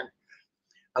Islander fan.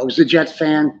 I was a Jets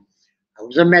fan. I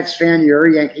was a Mets fan. You're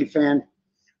a Yankee fan.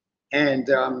 And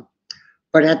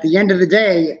but at the end of the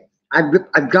day,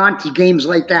 I've gone to games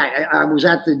like that. I was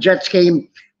at the Jets game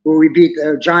where we beat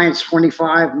the Giants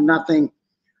 25-0.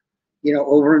 You know,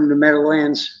 over in the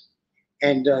Meadowlands,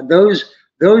 and those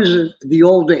are the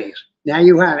old days. Now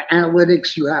you have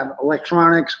analytics, you have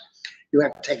electronics, you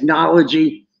have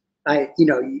technology. You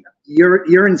know,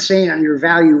 you're insane on your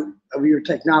value of your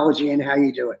technology and how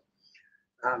you do it.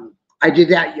 I did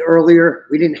that earlier.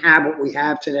 We didn't have what we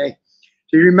have today.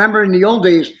 So you remember in the old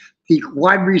days, the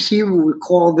wide receiver would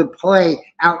call the play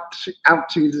out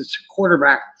to the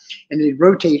quarterback, and they'd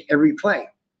rotate every play.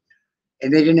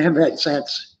 And they didn't have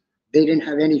headsets. They didn't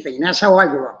have anything. And that's how I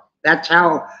grew up. That's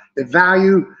how the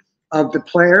value of the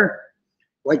player,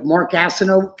 like Mark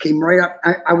Gastineau, came right up.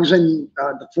 I was in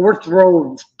the fourth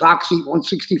row of box seat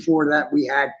 164 that we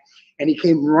had, and he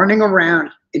came running around,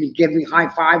 and he gave me high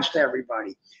fives to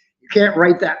everybody. You can't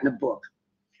write that in a book.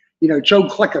 You know, Joe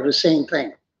Klecko, the same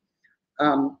thing.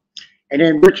 And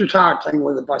then Richard Todd playing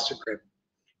with a busted grip.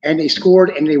 And they scored,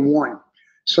 and they won.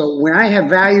 So when I have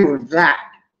value of that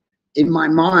in my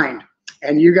mind,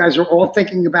 and you guys are all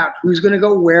thinking about who's going to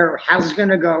go where, how's it going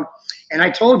to go. And I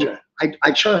told you,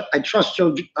 I trust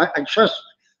Joe. I trust,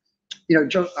 you know,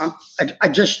 Joe. I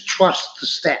just trust the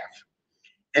staff,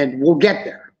 and we'll get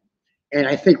there. And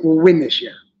I think we'll win this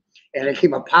year. And I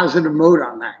keep a positive mode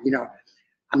on that. You know,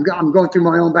 I'm going through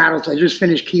my own battles. I just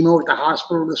finished chemo at the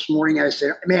hospital this morning. I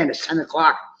said, man, it's 10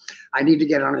 o'clock. I need to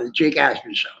get on the Jake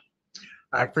Asman show.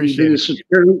 I appreciate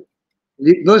it.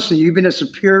 Listen, you've been a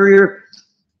superior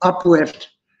uplift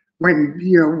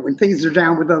when things are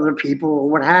down with other people or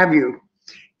what have you.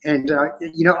 And,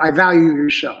 you know, I value your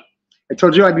show. I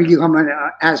told you I'd become an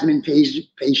Asman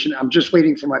patient. I'm just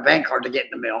waiting for my bank card to get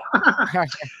in the mail.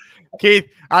 Keith,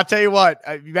 I'll tell you what,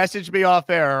 message me off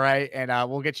air, all right? And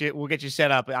we'll get you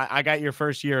set up. I got your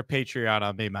first year of Patreon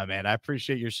on me, my man. I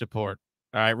appreciate your support.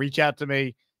 All right, reach out to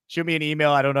me. Shoot me an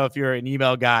email. I don't know if you're an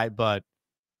email guy, but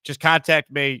just contact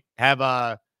me. Have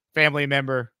a family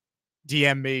member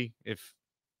DM me if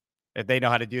they know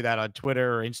how to do that on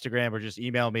Twitter or Instagram, or just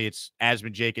email me. It's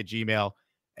asmanjake@gmail.com,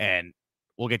 and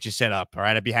we'll get you set up. All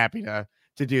right, I'd be happy to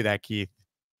do that, Keith.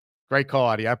 Great call,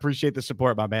 Audie. I appreciate the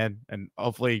support, my man, and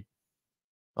hopefully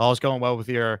all is going well with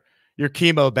your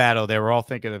chemo battle there. We're all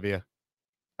thinking of you.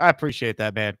 I appreciate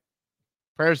that, man.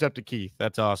 Prayers up to Keith.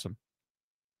 That's awesome.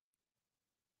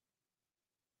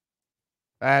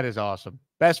 That is awesome.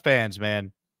 Best fans,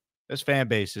 man. This fan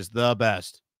base is the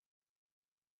best.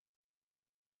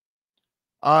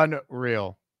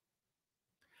 Unreal.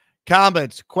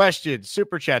 Comments, questions,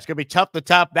 super chats. Going to be tough to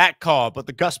top that call, but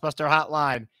the Gusbuster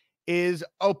hotline is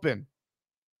open.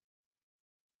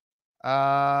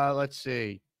 Let's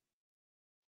see.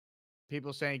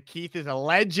 People saying Keith is a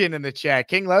legend in the chat.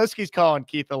 King Lowski's calling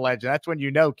Keith a legend. That's when you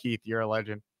know, Keith, you're a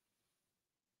legend.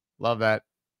 Love that.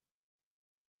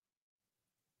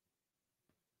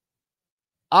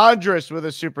 Andres with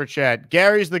a super chat.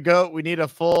 Gary's the GOAT. We need a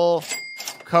full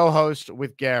co-host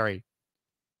with Gary.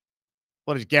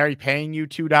 What, is Gary paying you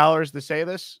 $2 to say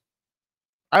this?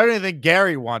 I don't even think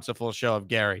Gary wants a full show of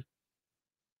Gary.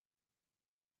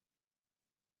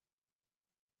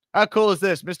 How cool is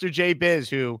this? Mr. J Biz,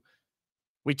 who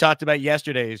we talked about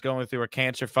yesterday, he's going through a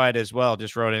cancer fight as well,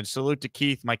 just wrote in, salute to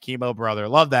Keith, my chemo brother.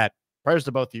 Love that. Prayers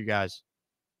to both of you guys.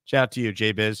 Shout out to you,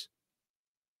 J Biz.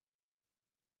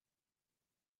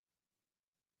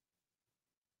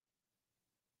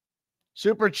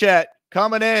 Super chat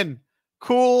coming in.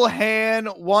 Cool Hand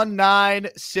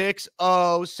 1960.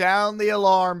 Sound the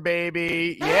alarm,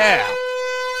 baby. Yeah.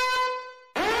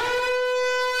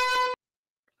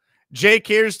 Jake,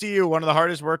 here's to you, one of the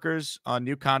hardest workers on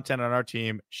new content on our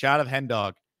team. Shout of Hen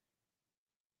Dog.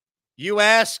 You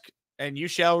ask and you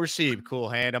shall receive, Cool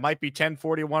Hand. It might be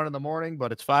 10:41 in the morning,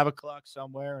 but it's 5 o'clock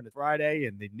somewhere, and it's Friday,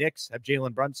 and the Knicks have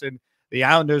Jalen Brunson. The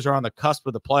Islanders are on the cusp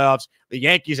of the playoffs. The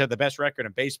Yankees have the best record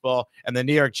in baseball, and the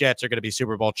New York Jets are going to be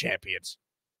Super Bowl champions.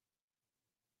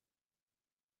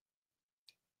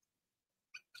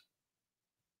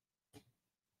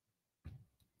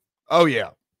 Oh, yeah.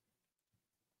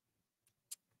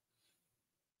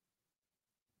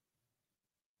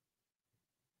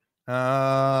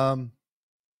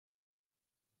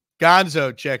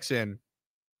 Gonzo checks in.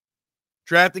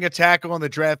 Drafting a tackle in the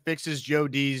draft fixes Joe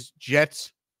D's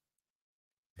Jets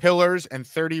pillars and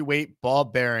 30-weight ball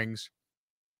bearings.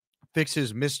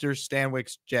 Fixes Mr.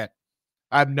 Stanwyck's jet.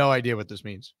 I have no idea what this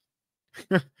means.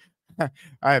 I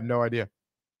have no idea.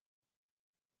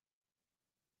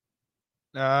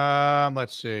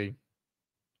 Let's see.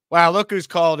 Wow, look who's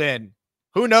called in.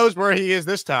 Who knows where he is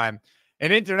this time?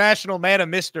 An international man of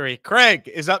mystery. Craig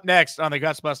is up next on the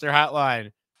Gutsbuster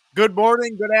Hotline. Good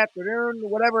morning, good afternoon,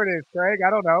 whatever it is, Craig.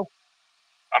 I don't know.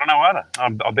 I don't know either.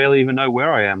 I barely even know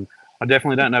where I am. I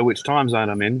definitely don't know which time zone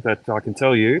I'm in, but I can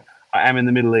tell you I am in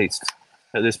the Middle East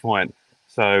at this point.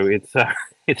 So it's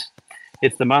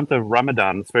the month of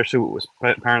Ramadan, especially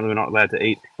apparently we're not allowed to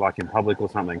eat like in public or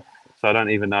something. So I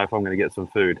don't even know if I'm going to get some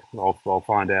food. I'll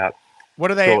find out. What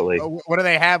do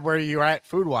they have where you're at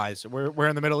food wise? Where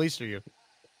in the Middle East are you?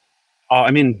 Oh,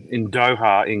 I'm in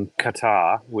Doha in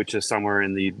Qatar, which is somewhere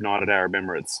in the United Arab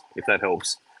Emirates, if that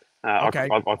helps. Okay.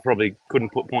 I probably couldn't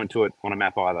point to it on a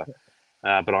map either,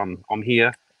 but I'm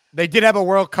here. They did have a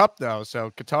World Cup though,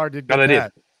 so Qatar did get that.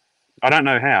 Did. I don't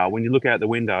know how. When you look out the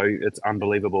window, it's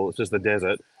unbelievable. It's just the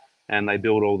desert, and they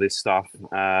build all this stuff.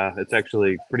 It's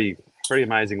actually pretty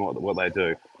amazing what they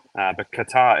do. But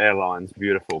Qatar Airlines,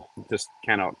 beautiful. Just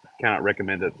cannot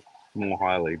recommend it more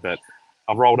highly. But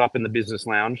I've rolled up in the business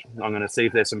lounge. I'm going to see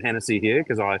if there's some Hennessy here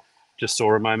because I just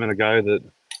saw a moment ago that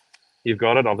you've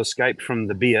got it. I've escaped from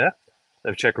the beer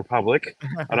of Czech Republic.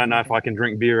 I don't know if I can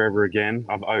drink beer ever again.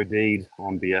 I've OD'd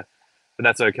on beer, but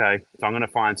that's okay. So I'm going to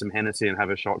find some Hennessy and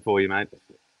have a shot for you, mate.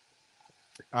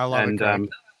 I love it, Craig.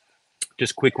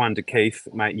 Just quick one to Keith,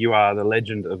 mate. You are the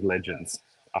legend of legends.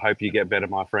 I hope you get better,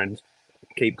 my friend.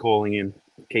 Keep calling in.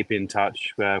 Keep in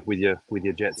touch with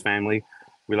your Jets family.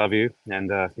 We love you,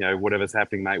 and whatever's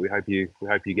happening, mate. We hope you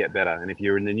get better. And if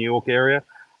you're in the New York area,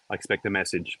 I expect a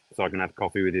message so I can have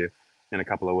coffee with you in a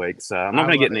couple of weeks. I'm not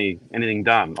going to get anything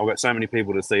done. I've got so many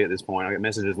people to see at this point. I get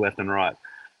messages left and right,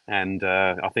 and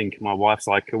I think my wife's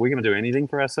like, "Are we going to do anything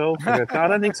for ourselves?" I go, "No, I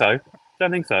don't think so.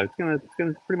 It's going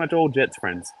to pretty much all Jets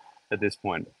friends at this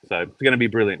point. So it's going to be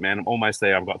brilliant, man. I'm almost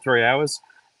there. I've got 3 hours.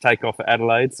 Take off for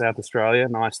Adelaide, South Australia.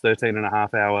 Nice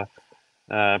 13.5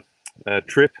 hour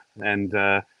trip, and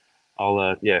that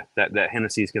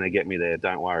Hennessy is going to get me there.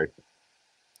 Don't worry.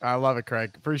 I love it,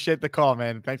 Craig. Appreciate the call,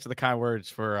 man. Thanks for the kind words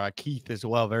for Keith as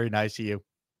well. Very nice of you.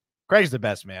 Craig's the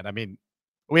best, man. I mean,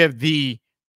 we have the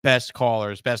best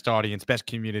callers, best audience, best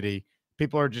community.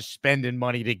 People are just spending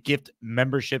money to gift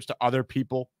memberships to other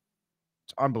people.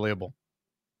 It's unbelievable.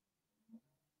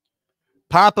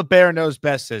 Papa Bear Knows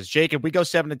Best says, Jake, if we go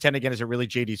 7-10 again, is it really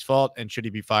JD's fault? And should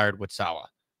he be fired with Salah?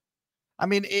 I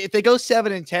mean, if they go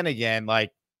 7-10 again,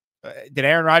 like, did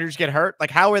Aaron Rodgers get hurt?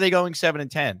 Like, how are they going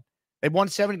 7-10? They've won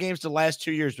 7 games the last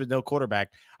 2 years with no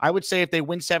quarterback. I would say if they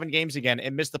win 7 games again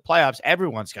and miss the playoffs,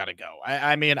 everyone's got to go.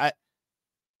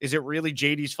 Is it really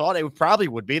JD's fault? It probably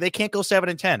would be. They can't go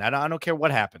 7-10. I don't care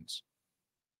what happens.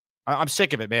 I'm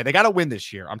sick of it, man. They got to win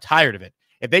this year. I'm tired of it.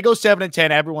 If they go 7-10,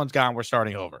 everyone's gone. We're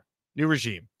starting over. New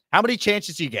regime. How many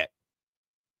chances do you get?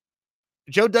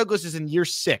 Joe Douglas is in year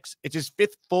 6. It's his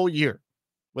 5th full year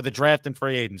with a draft and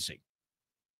free agency.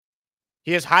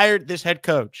 He has hired this head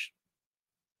coach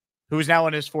who is now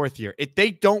in his 4th year. If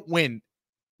they don't win,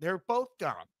 they're both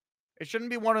gone. It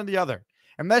shouldn't be one or the other.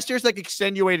 Unless there's like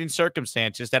extenuating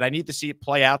circumstances that I need to see it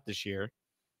play out this year.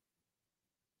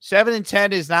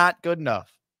 7-10 is not good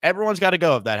enough. Everyone's got to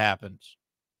go if that happens.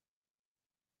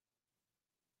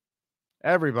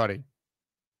 Everybody.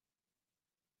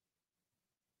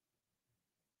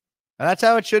 And that's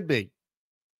how it should be.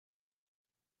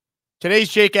 Today's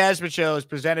Jake Asman Show is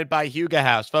presented by Huga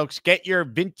House. Folks, get your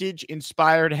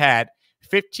vintage-inspired hat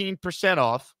 15%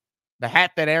 off, the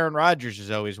hat that Aaron Rodgers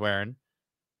is always wearing,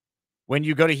 when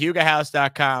you go to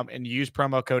HugaHouse.com and use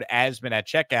promo code ASMAN at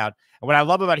checkout. And what I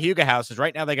love about Huga House is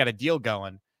right now they got a deal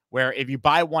going where if you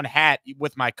buy one hat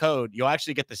with my code, you'll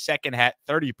actually get the second hat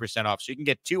 30% off. So you can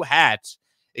get 2 hats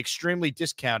extremely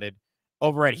discounted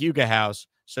over at Huga House.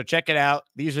 So check it out.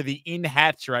 These are the in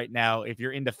hats right now. If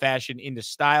you're into fashion, into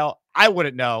style, I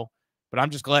wouldn't know, but I'm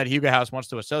just glad Huga House wants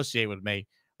to associate with me.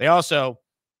 They also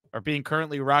are being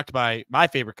currently rocked by my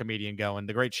favorite comedian going,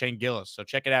 the great Shane Gillis. So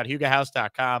check it out,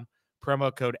 HugaHouse.com,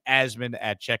 promo code ASMAN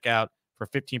at checkout for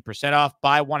 15% off.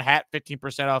 Buy one hat,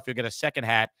 15% off. You'll get a second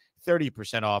hat,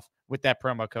 30% off with that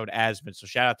promo code ASMAN. So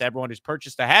shout out to everyone who's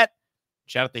purchased a hat.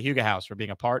 Shout out to Huga House for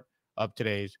being a part of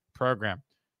today's program.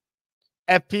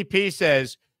 FPP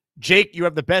says, Jake, you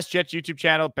have the best Jets YouTube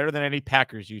channel, better than any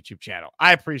Packers YouTube channel.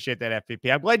 I appreciate that,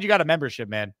 FPP. I'm glad you got a membership,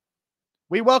 man.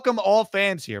 We welcome all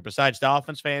fans here, besides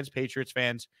Dolphins fans, Patriots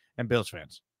fans, and Bills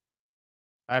fans.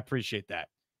 I appreciate that.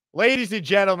 Ladies and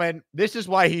gentlemen, this is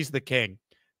why he's the king.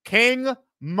 King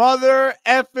Mother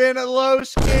effing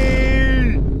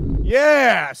Lowski.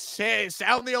 Yeah,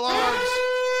 sound the alarms.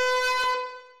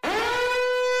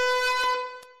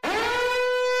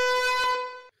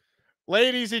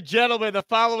 Ladies and gentlemen, the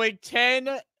following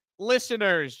 10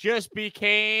 listeners just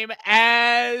became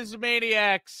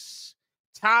Asmaniacs.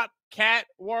 Top Cat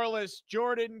Warless,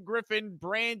 Jordan Griffin,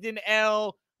 Brandon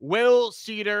L., Will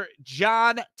Cedar,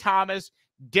 John Thomas,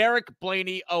 Derek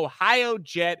Blaney, Ohio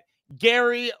Jet,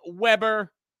 Gary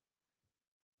Weber,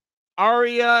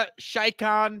 Aria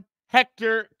Shaikon,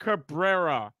 Hector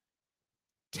Cabrera.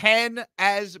 10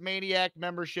 Asmaniac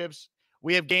memberships.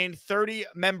 We have gained 30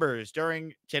 members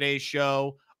during today's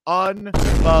show.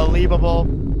 Unbelievable.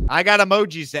 I got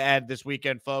emojis to add this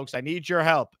weekend, folks. I need your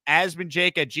help.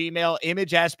 AsmanJake at Gmail,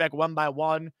 image aspect 1 by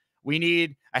 1. We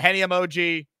need a Henny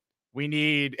emoji. We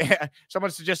need,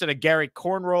 someone suggested a Gary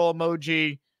Cornroll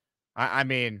emoji. I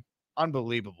mean,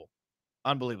 unbelievable.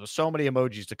 Unbelievable. So many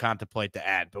emojis to contemplate to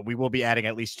add, but we will be adding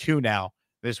at least 2 now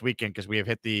this weekend because we have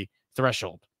hit the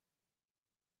threshold.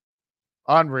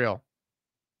 Unreal.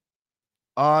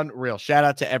 Unreal. Shout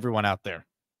out to everyone out there.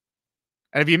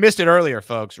 And if you missed it earlier,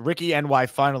 folks, Ricky NY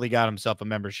finally got himself a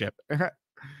membership. It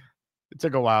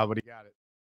took a while, but he got it.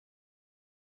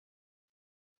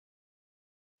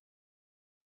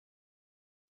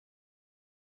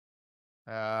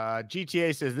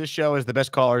 GTA says this show is the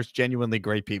best callers, genuinely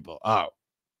great people. Oh,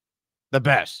 the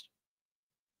best.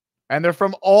 And they're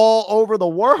from all over the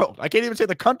world. I can't even say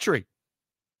the country.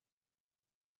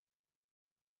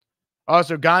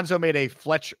 Also, Gonzo made a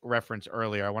Fletch reference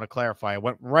earlier. I want to clarify. It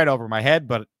went right over my head,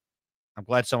 but I'm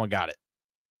glad someone got it.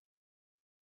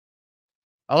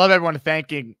 I love everyone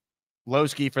thanking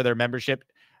Lowski for their membership.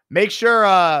 Make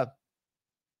sure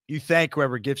you thank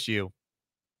whoever gives you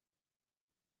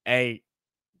a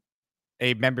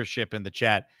membership in the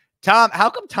chat. Tom, how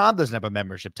come Tom doesn't have a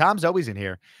membership? Tom's always in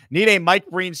here. Need a Mike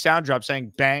Breen sound drop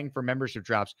saying bang for membership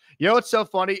drops. You know what's so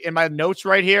funny? In my notes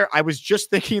right here, I was just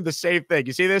thinking the same thing.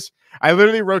 You see this? I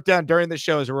literally wrote down during the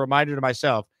show as a reminder to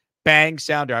myself, bang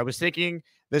sounder. I was thinking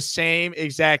the same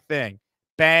exact thing.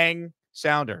 Bang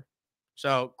sounder.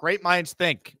 So great minds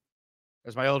think,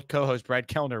 as my old co-host Brad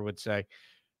Kellner would say.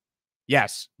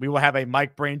 Yes, we will have a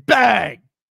Mike Breen bang.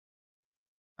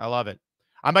 I love it.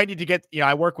 I might need to get,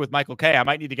 I work with Michael K. I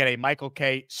might need to get a Michael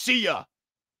K. See ya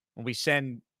when we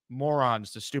send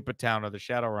morons to Stupid Town or the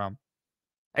Shadow Realm.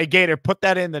 Hey, Gator, put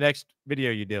that in the next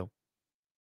video you do.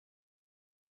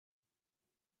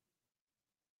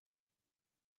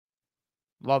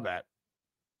 Love that.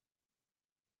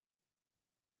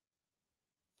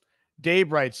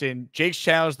 Dave writes in, Jake's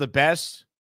channel is the best.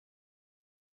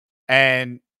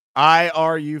 And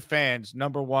IRU fans,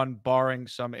 #1, barring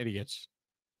some idiots.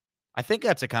 I think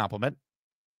that's a compliment.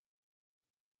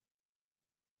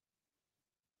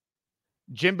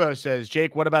 Jimbo says,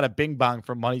 Jake, what about a Bing Bong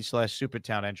for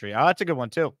Money/Supertown entry? Oh, that's a good one,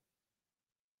 too.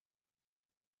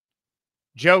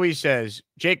 Joey says,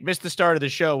 Jake missed the start of the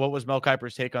show. What was Mel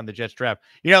Kiper's take on the Jets draft?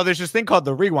 There's this thing called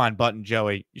the rewind button,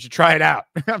 Joey. You should try it out.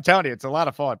 I'm telling you, it's a lot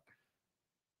of fun.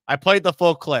 I played the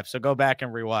full clip, so go back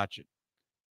and rewatch it.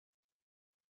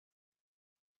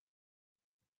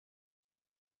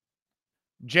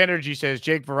 Genergy says,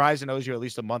 Jake, Verizon owes you at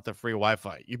least a month of free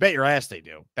Wi-Fi. You bet your ass they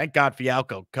do. Thank God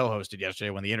Fialco co-hosted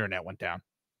yesterday when the internet went down.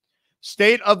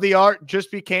 State of the art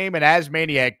just became an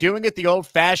Asmaniac, doing it the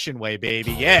old-fashioned way,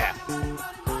 baby. Yeah.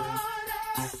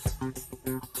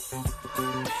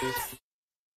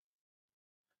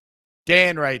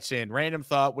 Dan writes in, random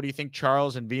thought, what do you think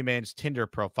Charles and V-Man's Tinder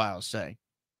profiles say?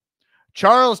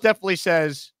 Charles definitely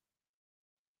says,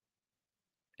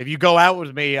 if you go out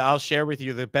with me, I'll share with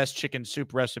you the best chicken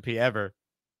soup recipe ever.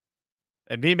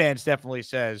 And V-Man's definitely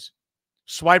says,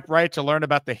 swipe right to learn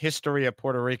about the history of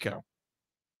Puerto Rico.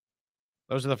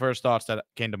 Those are the first thoughts that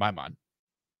came to my mind.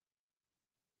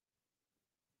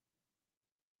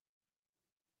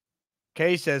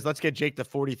 Kay says, let's get Jake to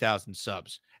 40,000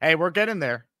 subs. Hey, we're getting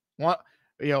there.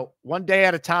 One day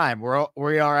at a time.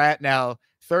 We are at now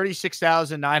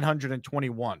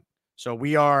 36,921. So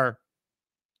we are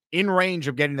in range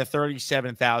of getting to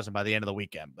 37,000 by the end of the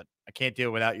weekend, but I can't do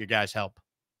it without your guys' help.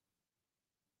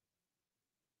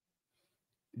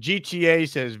 GTA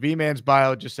says, V-Man's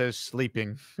bio just says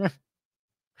sleeping.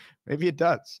 Maybe it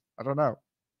does. I don't know.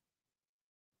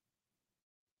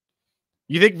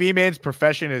 You think V-Man's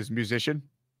profession is musician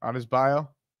on his bio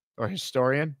or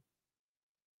historian?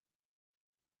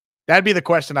 That'd be the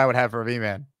question I would have for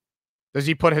V-Man. Does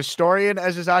he put historian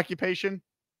as his occupation?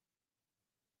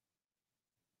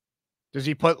 Does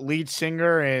he put lead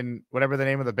singer in whatever the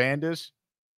name of the band is?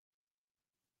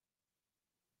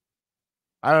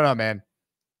 I don't know, man.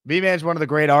 V-Man's one of the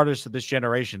great artists of this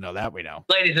generation, though. That we know.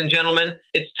 Ladies and gentlemen,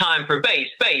 it's time for Bass,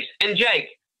 and Jake.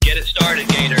 Get it started,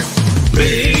 Gator.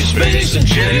 Bass, and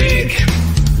Jake.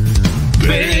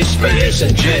 Bass,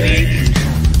 and Jake.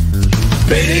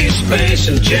 Bass,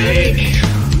 and Jake.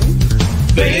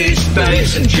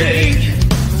 Bass, and Jake.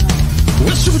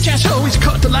 Well, Suja's always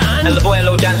cut the line. And the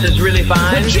boy-lo dances really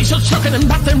fine. When she's so sucking and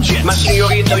about them jets. My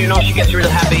senorita, you know she gets real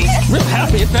happy. Real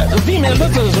happy if that female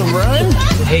that doesn't rhyme.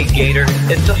 Hey, Gator,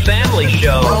 it's a family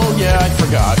show. Oh, yeah, I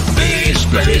forgot. Bass,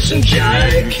 and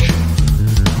Jake.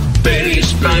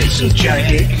 Bass, and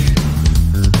Jake.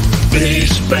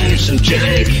 Bass, and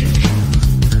Jake.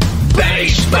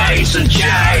 Bass, and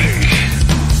Jake.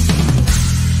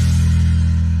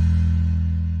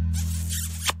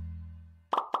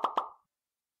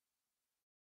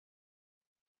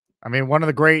 I mean, one of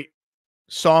the great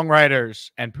songwriters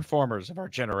and performers of our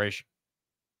generation.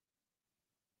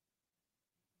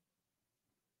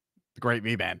 The great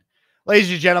V-Man.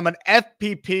 Ladies and gentlemen,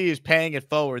 FPP is paying it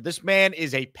forward. This man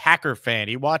is a Packer fan.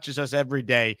 He watches us every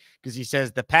day because he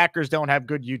says the Packers don't have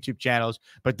good YouTube channels,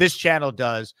 but this channel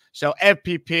does. So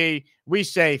FPP, we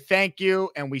say thank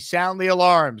you and we sound the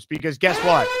alarms because guess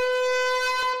what?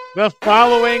 The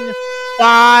following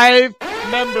 5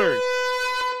 members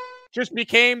just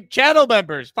became channel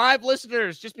members. 5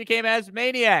 listeners just became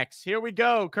Asmaniacs. Here we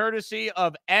go, courtesy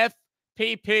of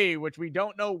FPP, which we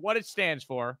don't know what it stands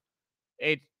for.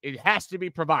 It has to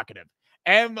be provocative.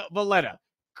 M. Valletta,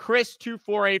 Chris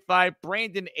 2485,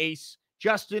 Brandon Ace,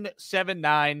 Justin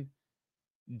 79,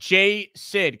 J.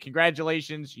 Sid.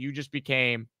 Congratulations, you just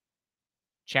became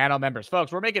channel members.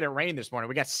 Folks, we're making it rain this morning.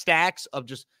 We got stacks of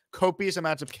just copious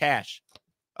amounts of cash.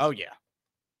 Oh, yeah.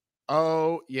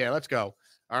 Oh, yeah. Let's go.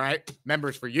 All right.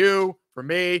 Members for you, for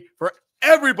me, for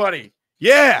everybody.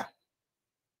 Yeah.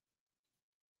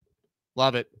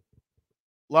 Love it.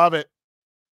 Love it.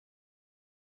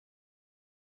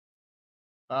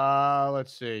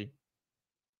 Let's see.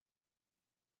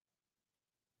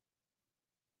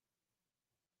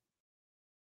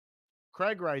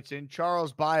 Craig writes in,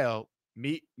 Charles bio,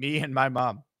 me and my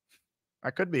mom.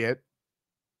 That could be it.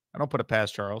 I don't put it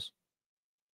past Charles.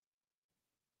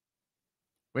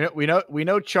 We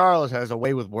know Charles has a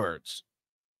way with words.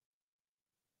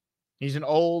 He's an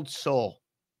old soul.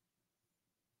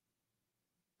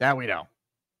 That we know.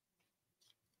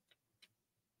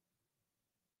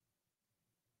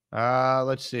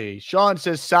 Let's see. Sean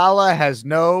says Salah has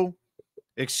no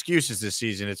excuses this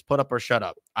season. It's put up or shut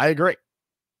up. I agree.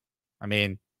 I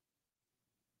mean,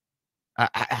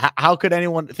 how could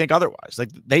anyone think otherwise? Like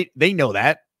they know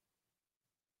that.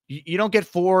 You don't get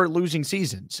 4 losing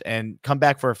seasons and come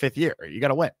back for a 5th year. You got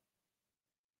to win.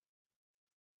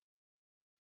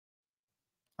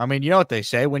 I mean, you know what they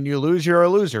say. When you lose, you're a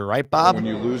loser, right, Bob? When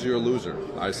you lose, you're a loser.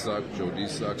 I suck. Joe D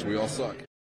sucks. We all suck.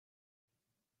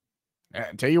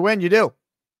 Until you win, you do.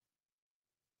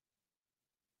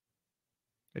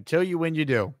 Until you win, you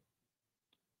do.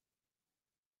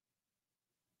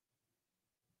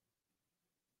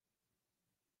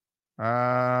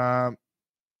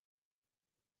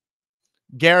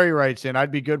 Gary writes in, I'd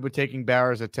be good with taking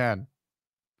Bowers at 10.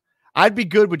 I'd be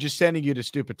good with just sending you to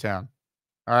Stupid Town.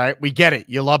 All right, we get it.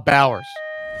 You love Bowers.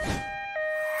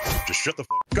 Just shut the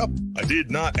fuck up. I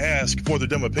did not ask for the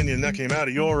dumb opinion that came out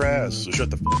of your ass, so shut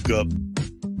the fuck up.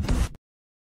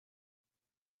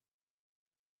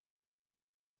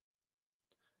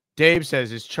 Dave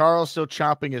says, is Charles still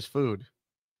chopping his food?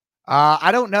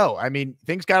 I don't know. I mean,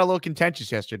 things got a little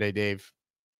contentious yesterday, Dave.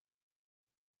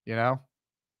 You know?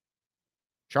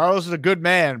 Charles is a good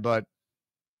man, but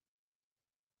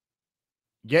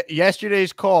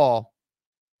yesterday's call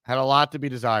had a lot to be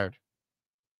desired.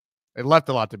 It left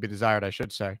a lot to be desired, I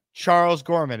should say. Charles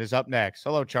Gorman is up next.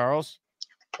 Hello, Charles.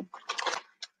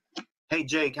 Hey,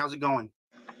 Jake. How's it going?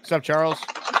 What's up, Charles?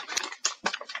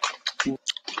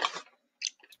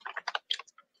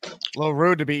 A little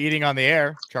rude to be eating on the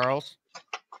air, Charles.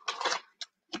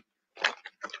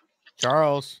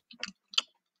 Charles.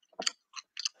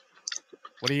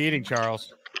 What are you eating,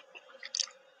 Charles?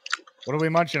 What are we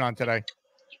munching on today?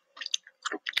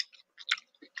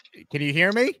 Can you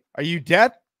hear me? Are you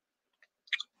deaf?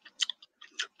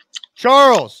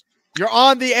 Charles, you're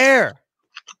on the air.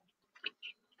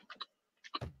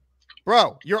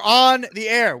 Bro, you're on the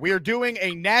air. We are doing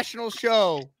a national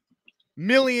show.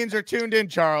 Millions are tuned in,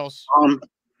 Charles.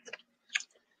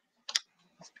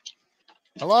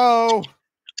 Hello?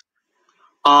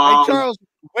 Hey, Charles,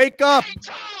 wake up.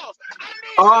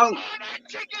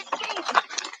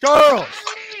 Charles.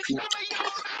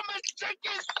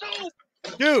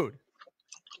 Dude.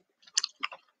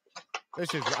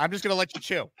 I'm just going to let you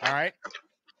chill, all right?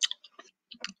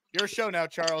 Your show now,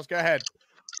 Charles. Go ahead.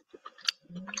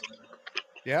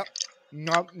 Yep.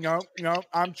 No.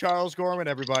 I'm Charles Gorman,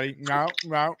 everybody. No.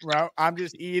 I'm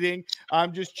just eating.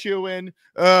 I'm just chewing.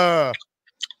 Yep.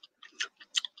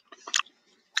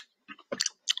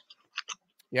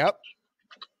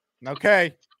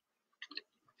 Okay.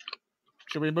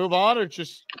 Should we move on or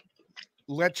just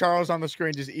let Charles on the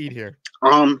screen just eat here?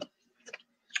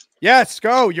 Yes,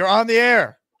 go. You're on the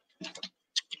air.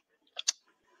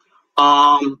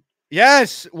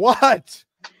 Yes. What?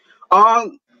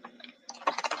 Oh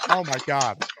my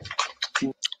God.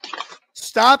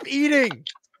 Stop eating.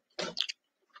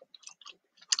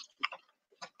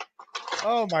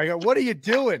 Oh my God. What are you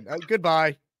doing?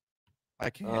 Goodbye.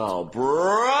 I can't. Oh,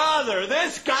 brother,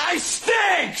 this guy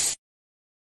stinks.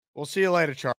 We'll see you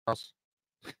later, Charles.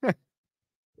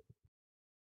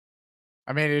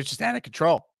 I mean, it's just out of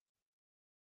control.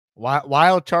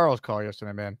 Wild Charles call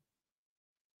yesterday, man.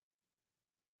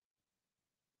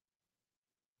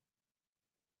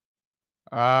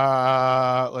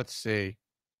 Let's see.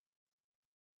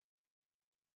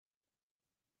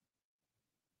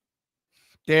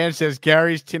 Dan says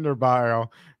Gary's Tinder bio.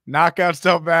 Knockouts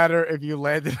don't matter if you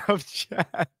landed up chat.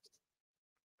 That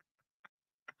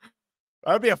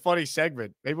would be a funny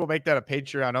segment. Maybe we'll make that a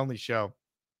Patreon only show.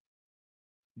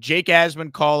 Jake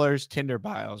Asman callers Tinder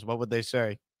bios. What would they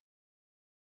say?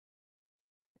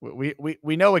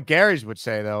 We know what Gary's would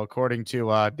say though, according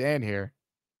to Dan here.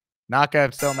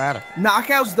 Knockouts don't matter.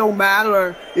 Knockouts don't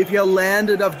matter if you land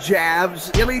enough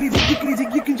jabs. You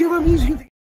can do music.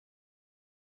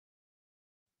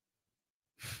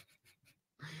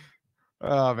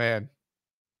 Oh man.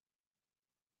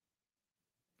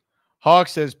 Hawk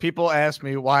says, people ask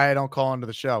me why I don't call into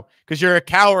the show. Because you're a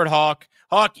coward, Hawk.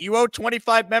 Hawk, you owe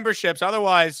 25 memberships.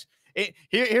 Otherwise,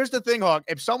 here's the thing, Hawk.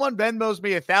 If someone Venmos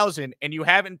me 1,000 and you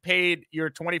haven't paid your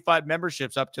 25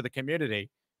 memberships up to the community,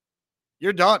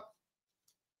 you're done.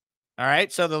 All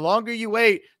right? So the longer you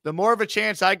wait, the more of a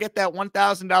chance I get that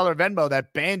 $1,000 Venmo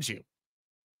that bans you.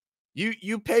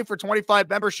 You pay for 25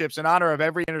 memberships in honor of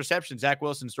every interception Zach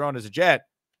Wilson's thrown as a Jet.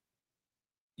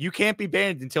 You can't be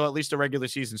banned until at least the regular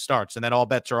season starts, and then all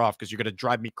bets are off because you're going to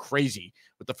drive me crazy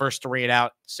with the first 3 and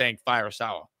out saying fire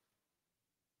Sawa.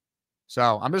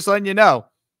 So I'm just letting you know.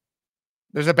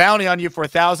 There's a bounty on you for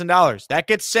 $1,000. That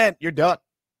gets sent. You're done.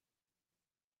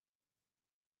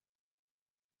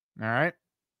 All right.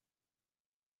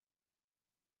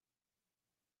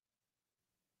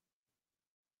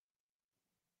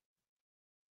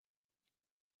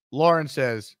 Lauren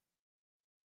says,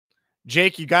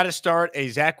 Jake, you got to start a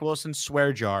Zach Wilson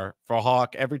swear jar for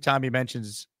Hawk every time he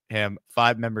mentions him.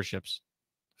 5 memberships.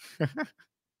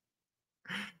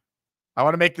 I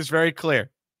want to make this very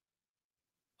clear.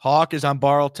 Hawk is on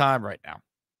borrowed time right now.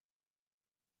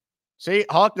 See,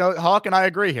 Hawk and I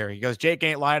agree here. He goes, Jake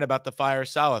ain't lying about the fire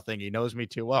Salah thing. He knows me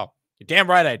too well. You're damn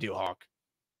right I do, Hawk.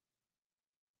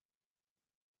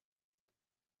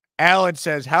 Alan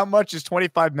says, how much is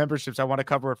 25 memberships? I want to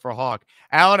cover it for Hawk.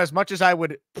 Alan, as much as I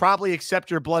would probably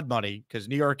accept your blood money, because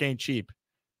New York ain't cheap,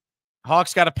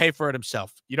 Hawk's got to pay for it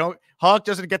himself. Hawk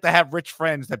doesn't get to have rich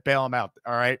friends that bail him out,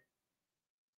 all right?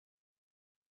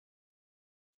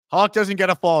 Hawk doesn't get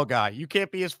a fall guy. You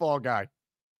can't be his fall guy.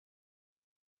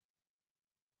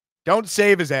 Don't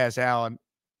save his ass, Alan.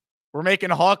 We're making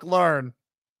Hawk learn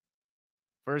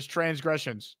for his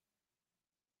transgressions.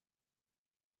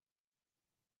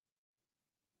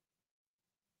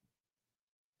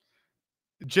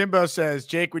 Jimbo says,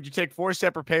 Jake, would you take 4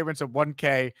 separate payments of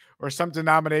 $1K or some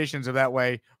denominations of that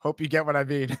way? Hope you get what I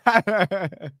mean.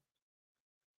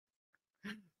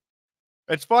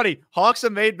 It's funny. Hawk's a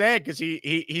made man because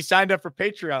he signed up for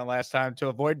Patreon last time to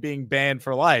avoid being banned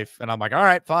for life. And I'm like, all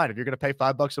right, fine. If you're going to pay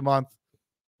 $5 a month,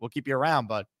 we'll keep you around.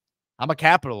 But I'm a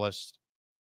capitalist.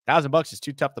 $1,000 is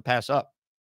too tough to pass up.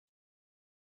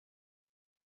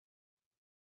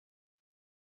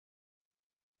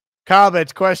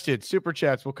 Comments, questions, super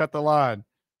chats. We'll cut the line.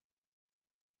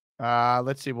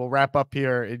 Let's see. We'll wrap up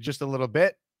here in just a little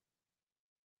bit.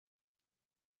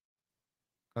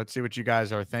 Let's see what you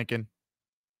guys are thinking.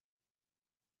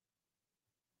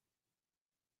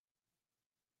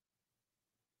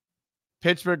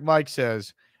 Pittsburgh Mike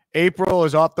says, April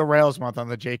is off the rails month on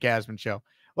the Jake Asman show.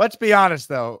 Let's be honest,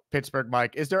 though, Pittsburgh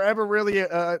Mike. Is there ever really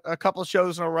a couple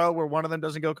shows in a row where one of them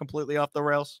doesn't go completely off the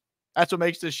rails? That's what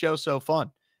makes this show so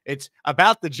fun. It's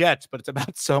about the Jets, but it's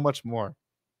about so much more.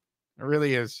 It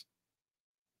really is.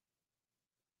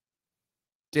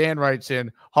 Dan writes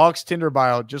in, Hawks Tinder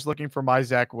bio, just looking for my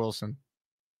Zach Wilson.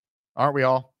 Aren't we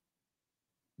all?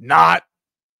 Not.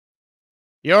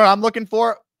 You know what I'm looking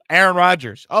for? Aaron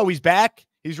Rodgers. Oh, he's back?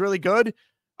 He's really good?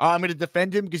 I'm going to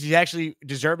defend him because he's actually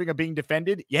deserving of being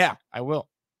defended? Yeah, I will.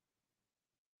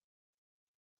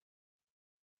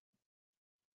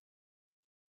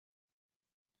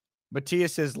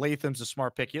 Matthias says Latham's a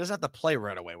smart pick. He doesn't have to play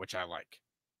right away, which I like.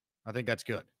 I think that's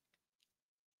good.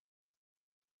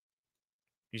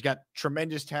 He's got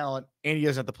tremendous talent, and he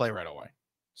doesn't have to play right away.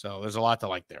 So there's a lot to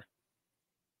like there.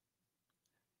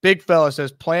 Big fella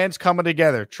says, plans coming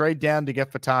together. Trade down to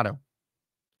get Fatano.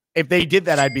 If they did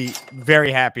that, I'd be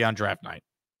very happy on draft night.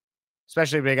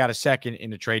 Especially if they got a second in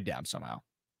the trade down somehow.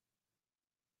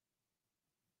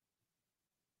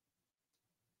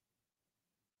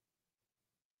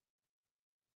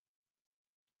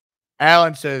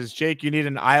 Alan says, Jake, you need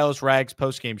an Isles Rags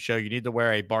postgame show. You need to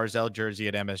wear a Barzell jersey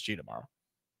at MSG tomorrow.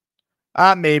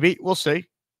 Maybe. We'll see.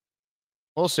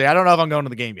 We'll see. I don't know if I'm going to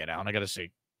the game yet, Alan. I got to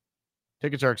see.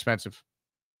 Tickets are expensive.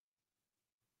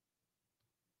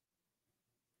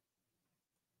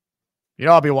 You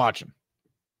know, I'll be watching.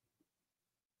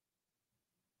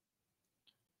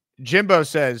 Jimbo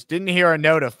says, didn't hear a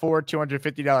note of 4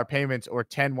 $250 payments or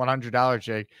 10 $100,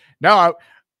 Jake. No,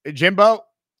 Jimbo,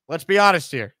 let's be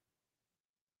honest here.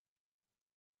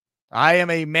 I am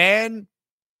a man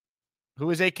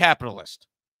who is a capitalist.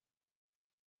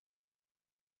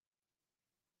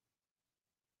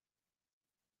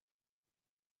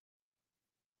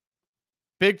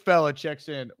 Big fella checks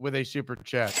in with a super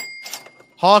chat.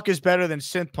 Hawk is better than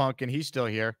Synthpunk, and he's still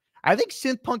here. I think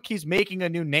Synthpunk, he's making a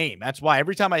new name. That's why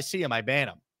every time I see him, I ban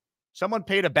him. Someone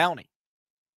paid a bounty.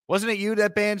 Wasn't it you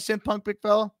that banned Synthpunk, big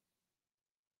fella?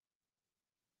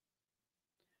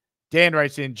 Dan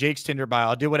writes in, Jake's Tinder bio.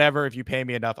 I'll do whatever if you pay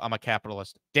me enough. I'm a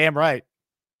capitalist. Damn right.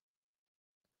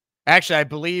 Actually, I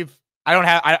believe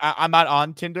I'm not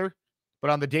on Tinder,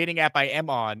 but on the dating app I am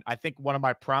on, I think one of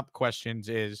my prompt questions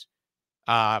is,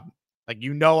 like,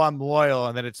 you know, I'm loyal,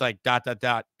 and then it's like ...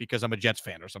 because I'm a Jets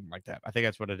fan or something like that. I think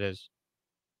that's what it is.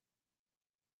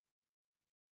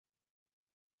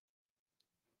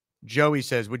 Joey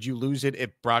says, would you lose it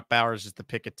if Brock Bowers is the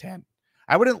pick at 10?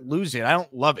 I wouldn't lose it. I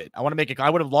don't love it. I want to make it. I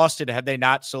would have lost it had they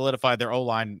not solidified their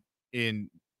O-line in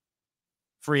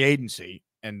free agency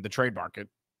and the trade market.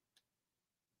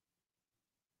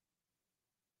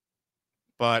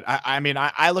 But I mean,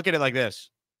 I look at it like this.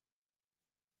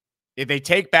 If they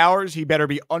take Bowers, he better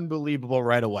be unbelievable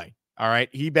right away. All right.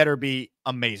 He better be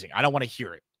amazing. I don't want to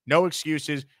hear it. No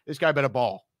excuses. This guy better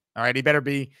ball. All right. He better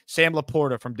be Sam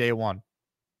Laporta from day one.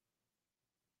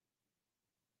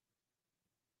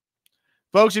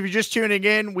 Folks, if you're just tuning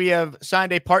in, we have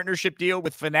signed a partnership deal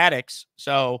with Fanatics.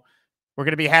 So we're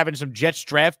going to be having some Jets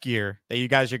draft gear that you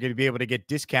guys are going to be able to get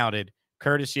discounted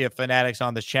courtesy of Fanatics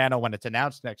on this channel when it's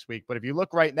announced next week. But if you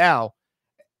look right now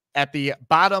at the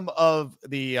bottom of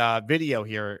the video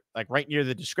here, like right near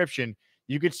the description,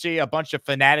 you could see a bunch of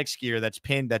Fanatics gear that's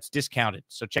pinned that's discounted.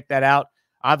 So check that out.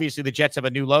 Obviously, the Jets have a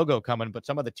new logo coming, but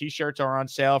some of the T-shirts are on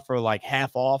sale for like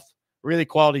half off. Really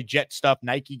quality Jet stuff,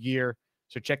 Nike gear.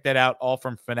 So check that out, all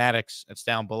from Fanatics. It's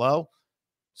down below.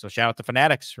 So shout out to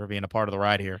Fanatics for being a part of the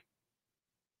ride here.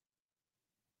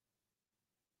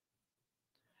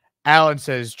 Alan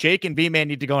says, Jake and B-Man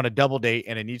need to go on a double date,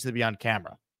 and it needs to be on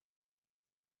camera.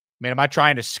 mean, am I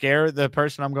trying to scare the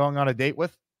person I'm going on a date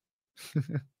with?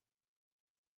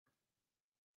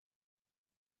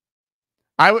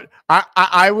 I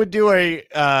would do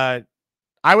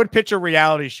I would pitch a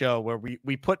reality show where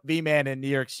we put V-Man in New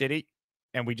York City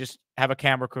and we just have a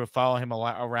camera crew follow him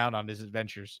around on his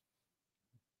adventures.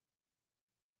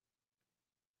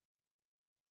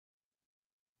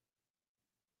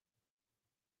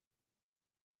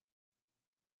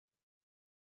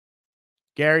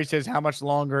 Gary says, how much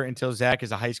longer until Zach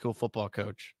is a high school football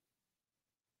coach?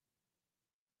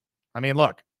 I mean,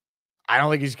 look, I don't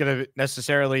think he's going to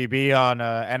necessarily be on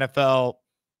NFL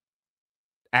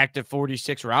active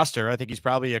 46 roster. I think he's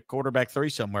probably a quarterback 3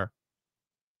 somewhere.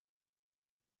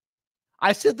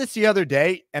 I said this the other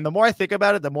day, and the more I think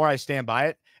about it, the more I stand by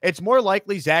it. It's more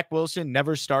likely Zach Wilson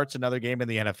never starts another game in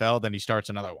the NFL than he starts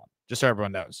another one, just so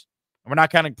everyone knows. And we're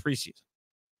not counting preseason.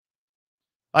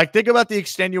 Like, think about the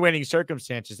extenuating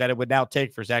circumstances that it would now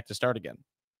take for Zach to start again.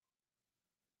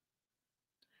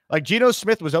 Like, Geno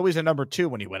Smith was always a number 2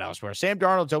 when he went elsewhere. Sam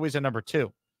Darnold's always a number 2.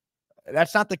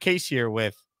 That's not the case here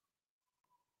with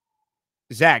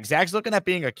Zach. Zach's looking at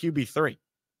being a QB3,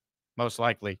 most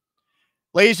likely.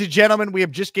 Ladies and gentlemen, we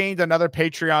have just gained another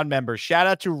Patreon member. Shout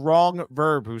out to Wrong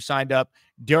Verb, who signed up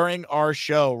during our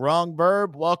show. Wrong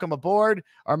Verb, welcome aboard.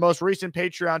 Our most recent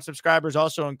Patreon subscribers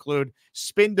also include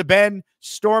Spin to Ben,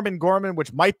 Storm and Gorman,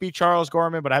 which might be Charles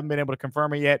Gorman, but I haven't been able to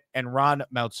confirm it yet, and Ron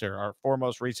Meltzer, our 4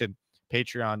 most recent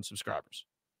Patreon subscribers.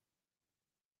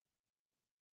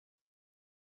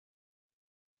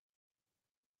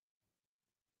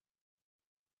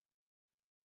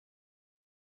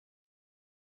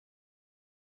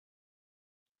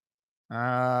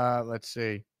 Let's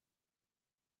see.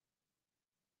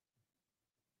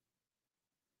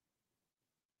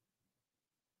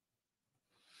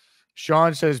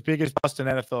 Sean says biggest bust in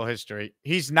NFL history.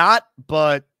 He's not,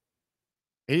 but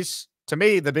he's, to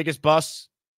me, the biggest bust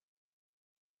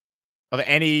of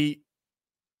any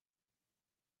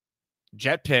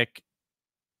Jet pick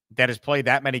that has played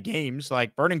that many games.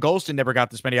 Like, Vernon Golston never got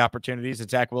this many opportunities that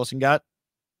Zach Wilson got.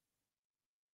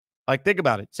 Like, think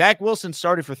about it. Zach Wilson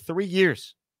started for 3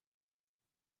 years.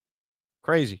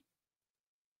 Crazy.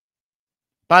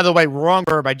 By the way, Wrong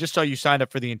Verb, I just saw you signed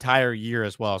up for the entire year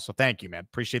as well. So thank you, man.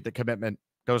 Appreciate the commitment.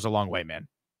 Goes a long way, man.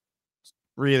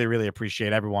 Really, really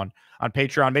appreciate everyone on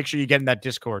Patreon. Make sure you get in that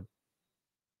Discord.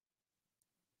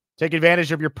 Take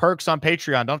advantage of your perks on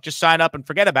Patreon. Don't just sign up and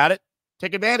forget about it.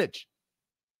 Take advantage.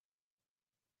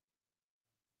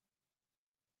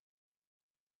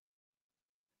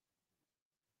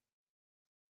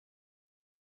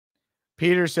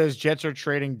 Peter says Jets are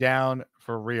trading down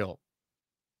for real,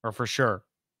 or for sure,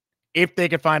 if they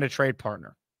could find a trade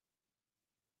partner.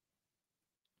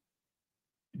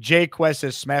 Jay Quest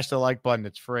says smash the like button.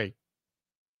 It's free.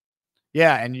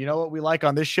 Yeah, and you know what we like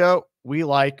on this show? We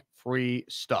like free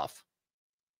stuff,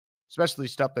 especially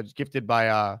stuff that's gifted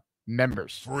by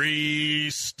members.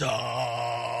 Free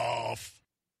stuff.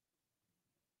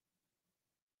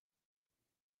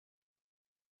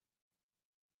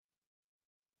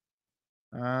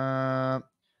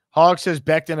 Hog says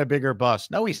Becton a bigger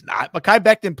bust. No, he's not. Mekhi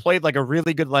Becton played like a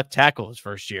really good left tackle his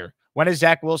first year. When has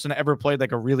Zach Wilson ever played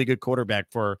like a really good quarterback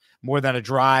for more than a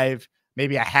drive,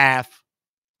 maybe a half?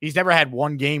 He's never had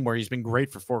one game where he's been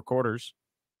great for 4 quarters.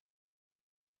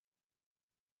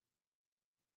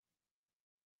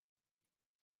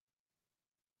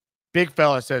 Big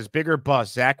fella says bigger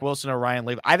bust, Zach Wilson or Ryan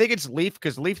Leaf. I think it's Leaf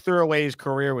because Leaf threw away his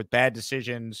career with bad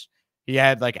decisions. He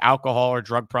had like alcohol or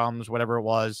drug problems, whatever it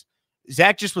was.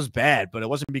 Zach just was bad, but it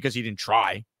wasn't because he didn't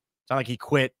try. It's not like he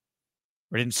quit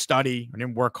or didn't study or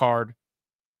didn't work hard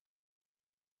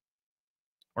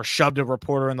or shoved a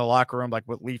reporter in the locker room like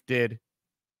what Leaf did.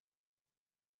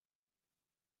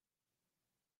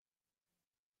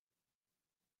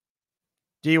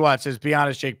 D-Watt says, be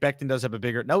honest, Jake, Becton does have a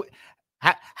bigger... No,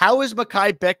 how is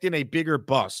Mekhi Becton a bigger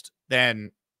bust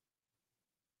than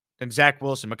Zach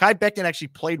Wilson? Mekhi Becton actually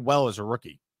played well as a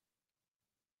rookie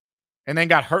and then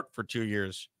got hurt for 2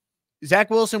 years.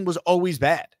 Zach Wilson was always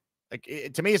bad. Like,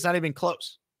 to me, it's not even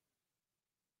close.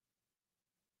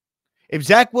 If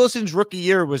Zach Wilson's rookie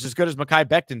year was as good as Mekhi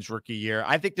Becton's rookie year,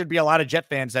 I think there'd be a lot of Jet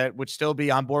fans that would still be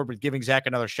on board with giving Zach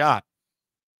another shot.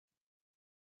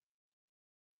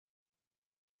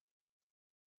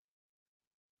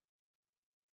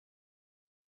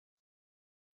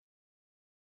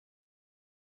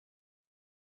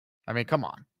 I mean, come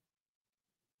on.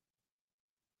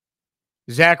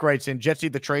 Zach writes in, Jets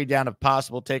need the trade down if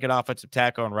possible. Take an offensive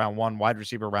tackle in round 1, wide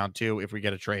receiver round 2 if we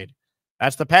get a trade.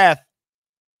 That's the path.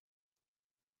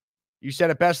 You said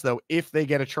it best, though, if they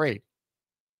get a trade.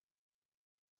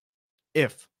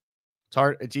 If. It's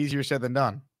hard. It's easier said than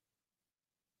done.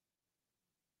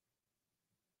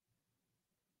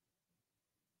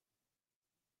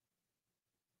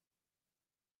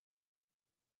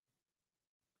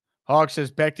 Hawk says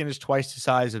Becton is twice the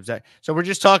size of Zach. So we're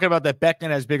just talking about that Becton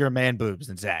has bigger man boobs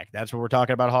than Zach. That's what we're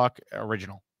talking about, Hawk.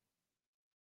 Original.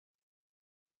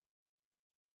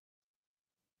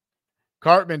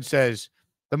 Cartman says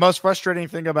the most frustrating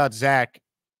thing about Zach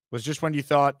was just when you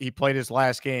thought he played his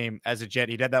last game as a Jet.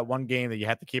 He did that one game that you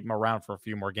had to keep him around for a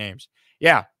few more games.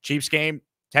 Yeah, Chiefs game,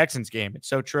 Texans game. It's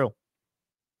so true.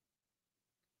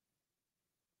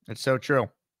 It's so true.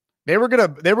 They were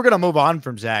gonna move on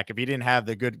from Zach if he didn't have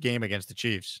the good game against the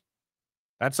Chiefs.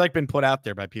 That's like been put out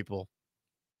there by people.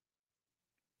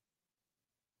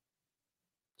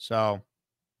 So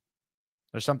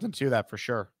there's something to that for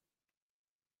sure.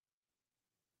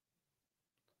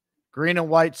 Green and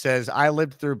White says, I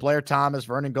lived through Blair Thomas,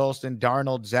 Vernon Golston,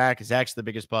 Darnold, Zach. Zach's the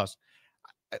biggest bust.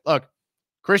 Look,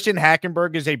 Christian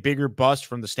Hackenberg is a bigger bust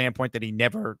from the standpoint that he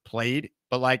never played.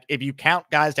 But like, if you count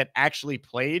guys that actually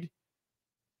played,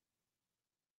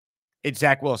 it's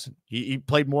Zach Wilson. He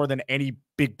played more than any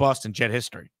big bust in Jet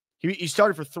history. He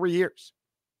started for 3 years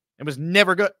and was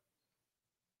never good.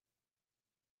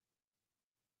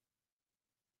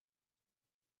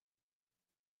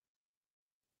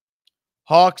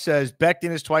 Hawk says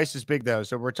Becton is twice as big, though.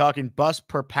 So we're talking bust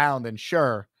per pound, and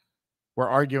sure, we're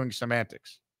arguing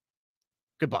semantics.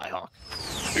 Goodbye, Hawk.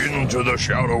 Into the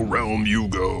shadow realm you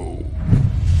go.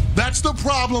 That's the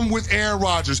problem with Aaron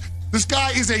Rodgers. This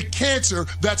guy is a cancer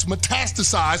that's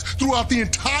metastasized throughout the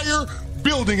entire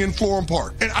building in Florham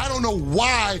Park. And I don't know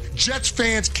why Jets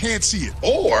fans can't see it.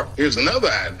 Or, here's another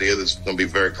idea that's going to be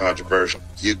very controversial.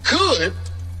 You could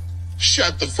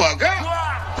shut the fuck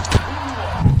up.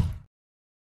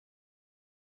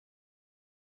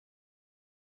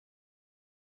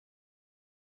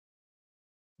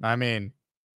 I mean,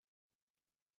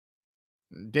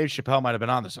 Dave Chappelle might have been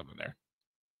onto something there.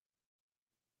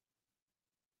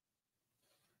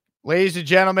 Ladies and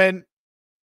gentlemen,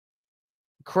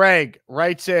 Craig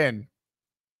writes in,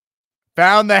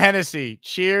 found the Hennessy.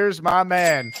 Cheers, my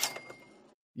man.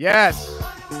 Yes.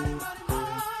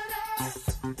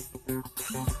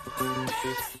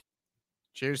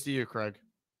 Cheers to you, Craig.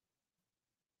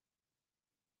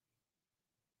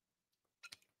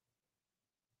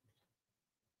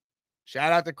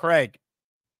 Shout out to Craig.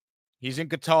 He's in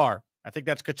Qatar. I think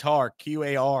that's Qatar,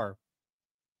 QAR.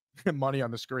 Money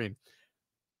on the screen.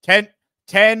 $10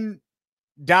 in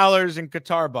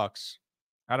Qatar bucks.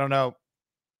 I don't know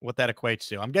what that equates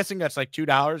to. I'm guessing that's like $2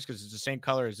 because it's the same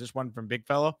color as this one from Big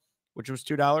Fellow, which was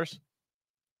 $2.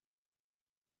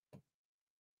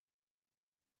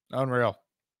 Unreal.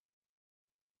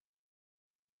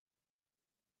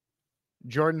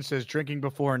 Jordan says drinking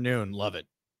before noon. Love it.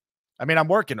 I mean, I'm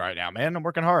working right now, man. I'm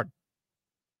working hard.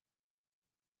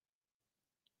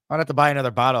 I don't have to buy another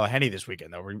bottle of Henny this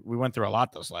weekend, though. We went through a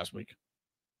lot this last week.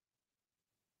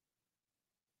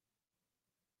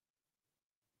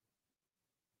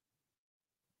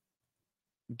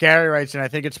 Gary writes, and I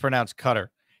think it's pronounced Cutter.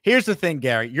 Here's the thing,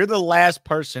 Gary. You're the last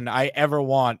person I ever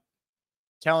want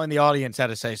telling the audience how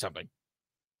to say something.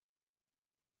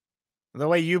 The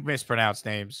way you mispronounce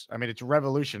names, I mean, it's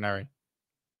revolutionary.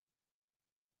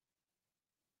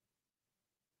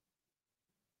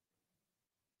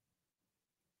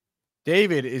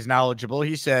 David is knowledgeable.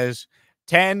 He says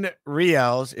 10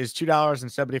 reals is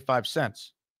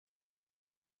 $2.75.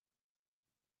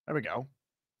 There we go.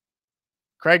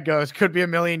 Craig goes, could be $1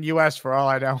 million US for all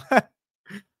I know.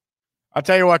 I'll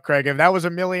tell you what, Craig, if that was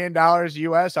 $1 million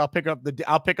US, I'll pick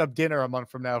up dinner a month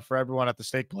from now for everyone at the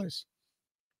steak place.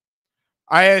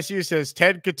 ISU says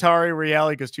 10 Qatari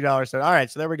real equals $2. All right,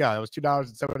 so there we go. That was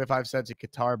 $2.75 in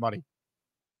Qatar money.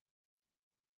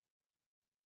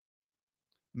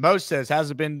 Mo says,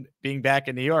 how's it been being back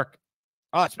in New York?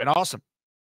 Oh, it's been awesome.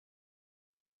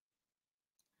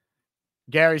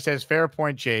 Gary says, fair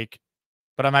point, Jake.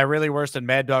 But am I really worse than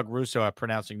Mad Dog Russo at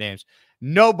pronouncing names?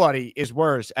 Nobody is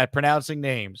worse at pronouncing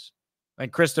names than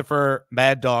Christopher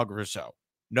Mad Dog Russo.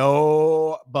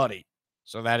 Nobody.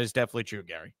 So that is definitely true,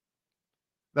 Gary.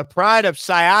 The pride of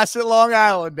Syosset, Long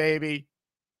Island, baby.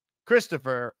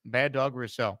 Christopher Mad Dog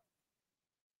Russo.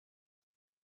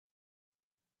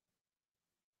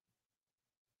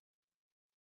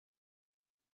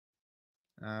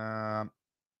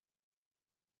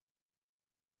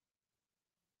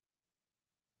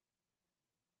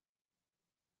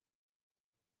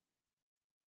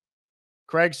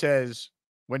 Craig says,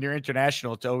 when you're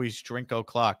international, it's always drink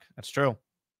o'clock. That's true.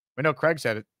 We know Craig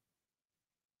said it.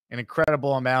 An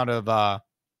incredible amount of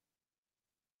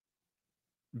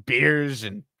beers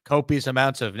and Copious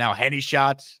amounts of now Henny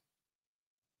shots.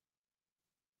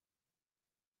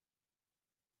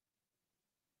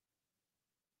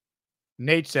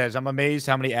 Nate says, I'm amazed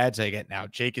how many ads I get now.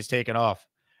 Jake is taking off.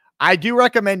 I do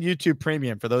recommend YouTube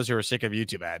Premium for those who are sick of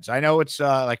YouTube ads. I know it's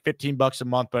like $15 a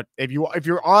month, but if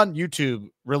you're on YouTube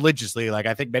religiously, like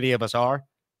I think many of us are,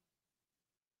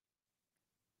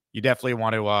 you definitely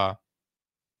want to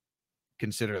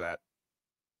consider that.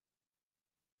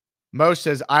 Mo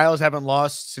says, Isles haven't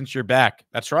lost since you're back.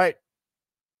 That's right.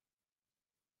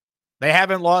 They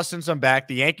haven't lost since I'm back.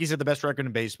 The Yankees have the best record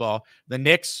in baseball. The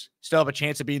Knicks still have a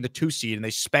chance of being the 2 seed, and they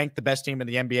spanked the best team in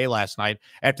the NBA last night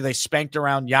after they spanked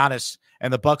around Giannis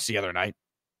and the Bucks the other night.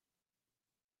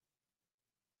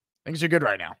 Things are good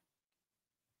right now.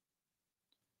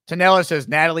 Tanella says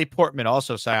Natalie Portman,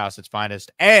 also Syosset's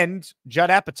finest, and Judd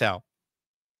Apatow.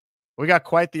 We got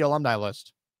quite the alumni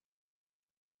list.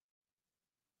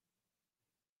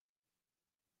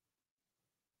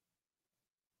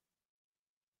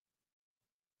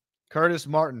 Curtis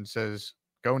Martin says,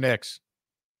 go Knicks.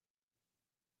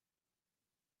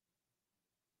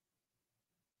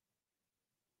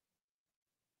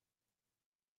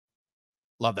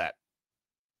 Love that.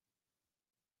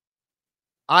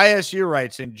 ISU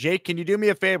writes in, Jake, can you do me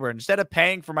a favor? Instead of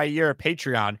paying for my year at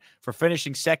Patreon for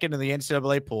finishing second in the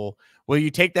NCAA pool, will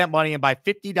you take that money and buy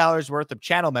 $50 worth of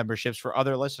channel memberships for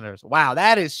other listeners? Wow,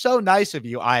 that is so nice of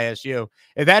you, ISU.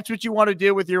 If that's what you want to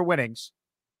do with your winnings,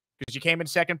 because you came in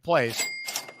second place,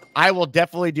 I will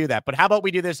definitely do that. But how about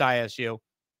we do this, ISU?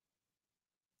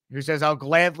 Who says, I'll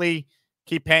gladly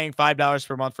keep paying $5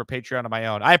 per month for Patreon on my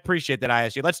own. I appreciate that,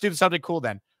 ISU. Let's do something cool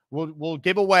then. We'll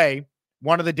give away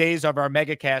one of the days of our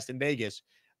mega cast in Vegas.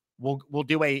 We'll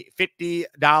do a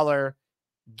 $50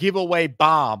 giveaway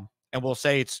bomb, and we'll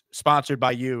say it's sponsored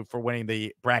by you for winning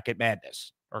the Bracket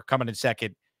Madness or coming in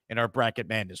second in our Bracket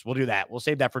Madness. We'll do that. We'll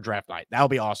save that for draft night. That'll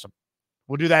be awesome.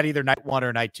 We'll do that either night 1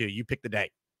 or night 2. You pick the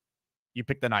day. You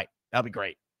pick the night. That'll be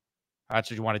great. That's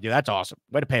what you want to do. That's awesome.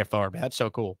 Way to pay it forward, man. That's so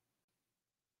cool.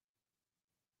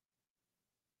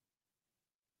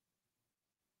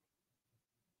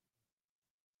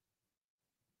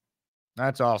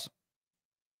 That's awesome.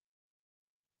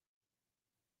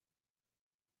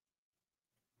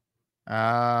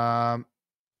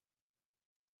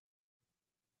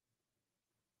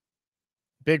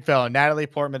 Big fella. Natalie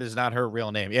Portman is not her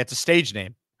real name. Yeah, it's a stage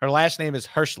name. Her last name is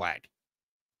Hirschlag.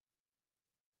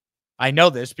 I know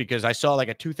this because I saw like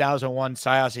a 2001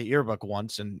 Syosset yearbook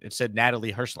once, and it said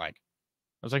Natalie Hirschlag.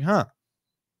 I was like, huh.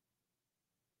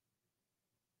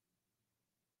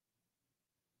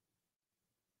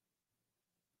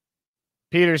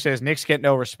 Peter says Knicks get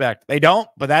no respect. They don't,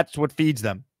 but that's what feeds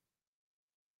them.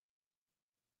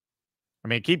 I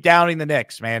mean, keep downing the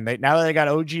Knicks, man. Now that they got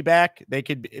OG back, they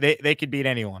could beat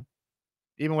anyone.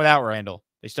 Even without Randall,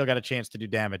 they still got a chance to do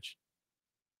damage.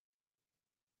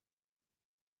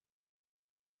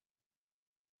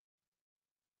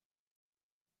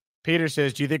 Peter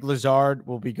says, do you think Lazard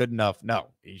will be good enough? No,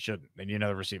 he shouldn't. They need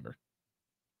another receiver.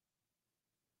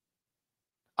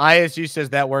 ISU says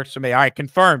that works for me. All right,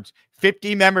 confirmed.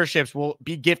 50 memberships will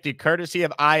be gifted courtesy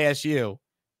of ISU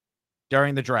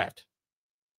during the draft.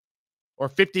 Or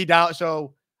 $50.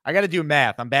 So I got to do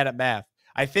math. I'm bad at math.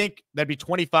 I think that'd be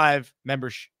 25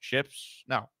 memberships.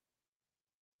 No.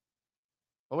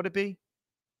 What would it be?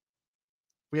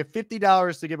 We have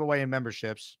 $50 to give away in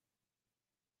memberships.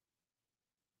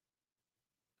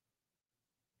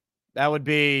 That would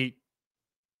be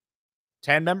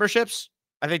 10 memberships.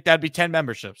 I think that'd be 10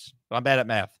 memberships. But I'm bad at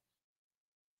math.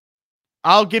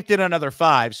 I'll gift it another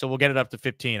 5, so we'll get it up to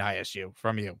 15 ISU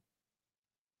from you.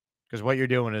 Because what you're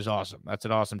doing is awesome. That's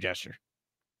an awesome gesture.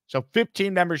 So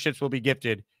 15 memberships will be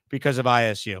gifted because of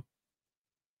ISU.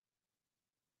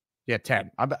 Yeah,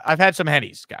 10. I've had some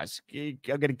hennies, guys. I'm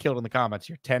getting killed in the comments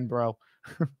here. 10, bro.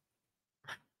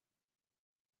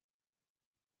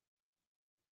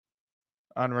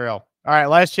 Unreal. All right,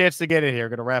 last chance to get it here.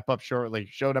 Going to wrap up shortly.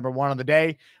 Show number 1 on the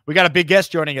day. We got a big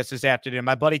guest joining us this afternoon.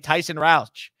 My buddy Tyson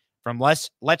Rouch from Let's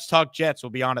Talk Jets will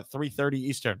be on at 3:30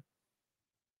 Eastern.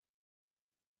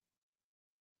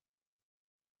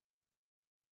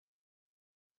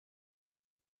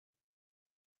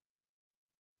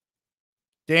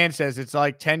 Dan says it's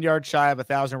like 10 yards shy of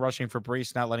 1,000 rushing for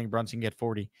Brees, not letting Brunson get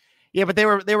 40. Yeah, but they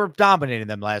were dominating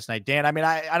them last night, Dan. I mean,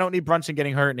 I don't need Brunson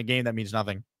getting hurt in a game that means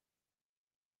nothing.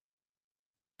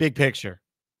 Big picture.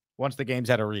 Once the game's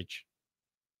out of reach.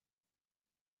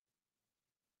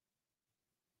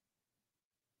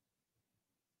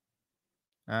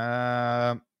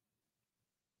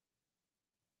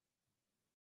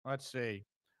 Let's see.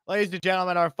 Ladies and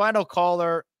gentlemen, our final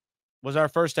caller was our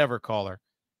first ever caller.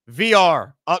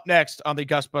 VR up next on the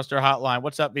Gusbuster Hotline.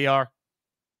 What's up, VR?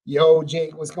 Yo,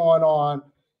 Jake, what's going on?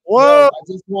 Whoa! Yo, I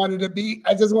just wanted to be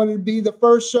the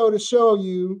first show to show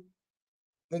you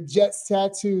the Jets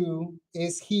tattoo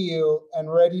is healed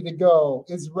and ready to go.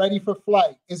 It's ready for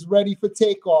flight. It's ready for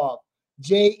takeoff.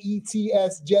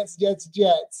 JETS, Jets, Jets,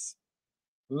 Jets.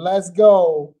 Let's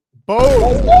go. Boom.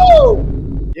 Let's go.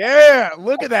 Yeah,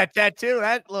 look at that tattoo.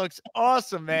 That looks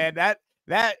awesome, man. That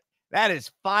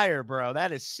is fire, bro.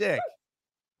 That is sick.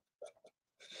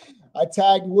 I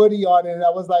tagged Woody on it, and I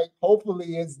was like,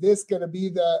 hopefully, is this going to be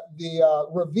the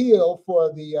reveal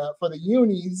for the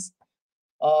unis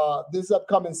this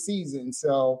upcoming season?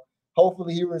 So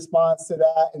hopefully he responds to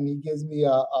that and he gives me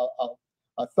a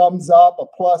thumbs up, a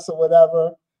plus or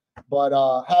whatever. But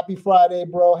happy Friday,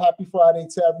 bro. Happy Friday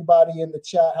to everybody in the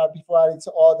chat. Happy Friday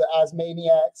to all the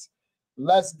Asmaniacs.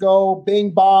 Let's go.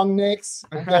 Bing bong, Knicks.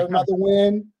 We'll get another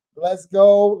win. Let's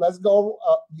go. Let's go.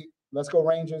 Let's go,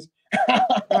 Rangers.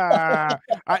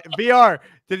 VR,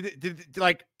 did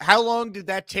like how long did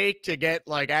that take to get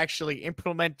like actually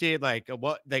implemented? Like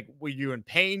were you in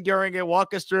pain during it?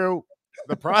 Walk us through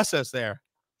the process there.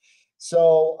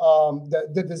 So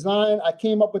the design, I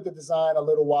came up with the design a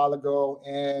little while ago,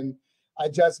 and I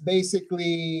just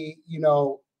basically,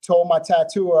 told my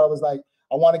tattooer, I was like,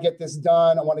 I want to get this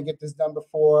done. I want to get this done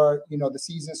before, the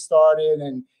season started.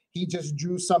 And he just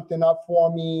drew something up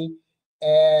for me.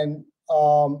 And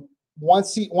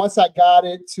once I got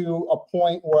it to a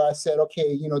point where I said,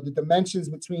 okay, the dimensions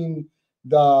between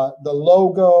the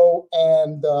logo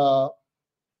and the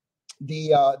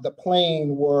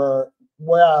plane were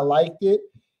where I liked it.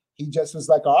 He just was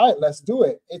like, all right, let's do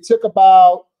it. It took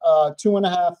about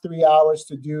 2.5, 3 hours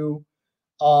to do.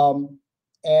 I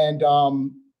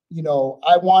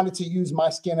wanted to use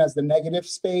my skin as the negative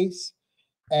space.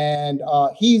 And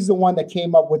he's the one that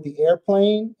came up with the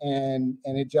airplane, and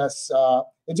it just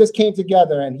came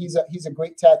together. And he's a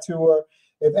great tattooer.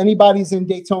 If anybody's in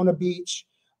Daytona Beach,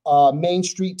 Main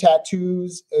Street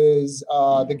Tattoos is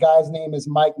the guy's name is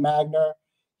Mike Magner.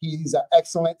 He's an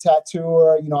excellent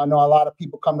tattooer. I know a lot of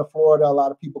people come to Florida, a lot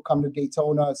of people come to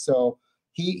Daytona, so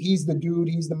he's the dude,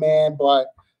 he's the man. But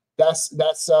that's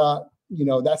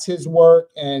his work,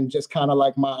 and just kind of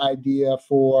like my idea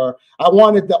for. I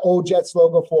wanted the old Jets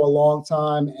logo for a long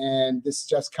time, and this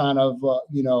just kind of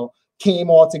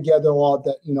came all together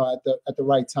at the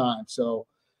right time. So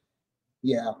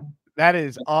yeah, that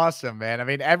is awesome, man. I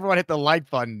mean, everyone hit the like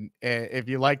button if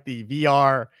you like the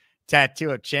VR tattoo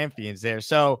of champions there.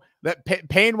 So that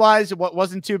pain wise, what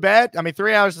wasn't too bad. I mean,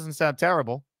 3 hours doesn't sound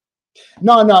terrible.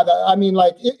 No. I mean,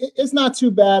 like it's not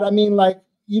too bad. I mean, like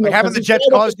haven't the Jets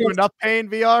caused you enough pain,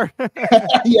 VR?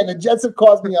 Yeah, the Jets have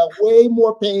caused me a way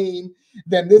more pain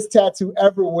than this tattoo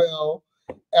ever will.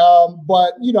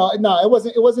 But no, it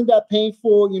wasn't that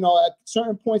painful. At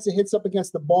certain points it hits up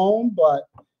against the bone, but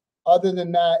other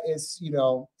than that, it's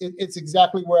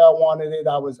exactly where I wanted it.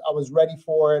 I was ready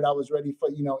for it. I was ready for,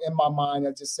 in my mind,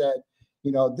 I just said,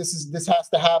 this has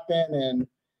to happen. And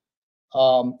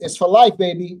it's for life,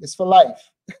 baby. It's for life.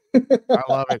 I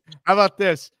love it. How about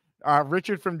this?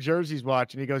 Richard from Jersey's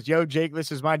watching. He goes, yo, Jake,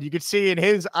 this is mine. You can see in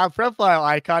his profile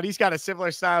icon, he's got a similar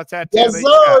style tattoo. Yes,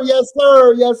 sir. Yes,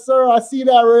 sir. Yes, sir. I see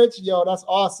that, Rich. Yo, that's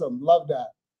awesome. Love that.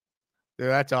 Dude,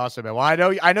 that's awesome, man.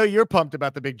 Well, I know you're pumped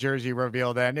about the big jersey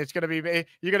reveal. Then you're gonna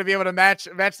be able to match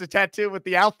the tattoo with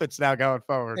the outfits now going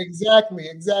forward. Exactly.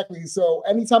 So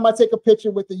anytime I take a picture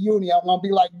with the uni, I'm gonna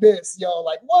be like this, yo,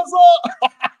 like what's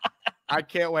up? I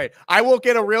can't wait. I won't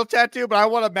get a real tattoo, but I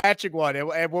want a matching one,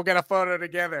 and we'll get a photo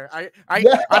together. I'm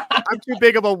too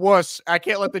big of a wuss. I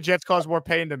can't let the Jets cause more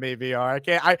pain to me, VR. I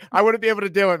can't. I wouldn't be able to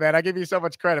do it, man. I give you so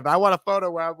much credit. But I want a photo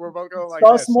where we're both going like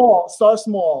this. Start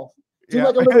small. Do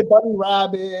like a little bunny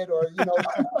rabbit or a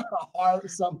heart or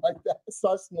something like that.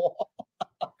 Start small.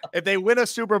 If they win a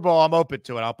Super Bowl, I'm open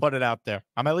to it. I'll put it out there.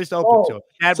 I'm at least open to it.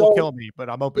 Dad will kill me, but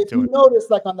I'm open to it. If you notice,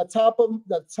 like on the top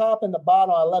and the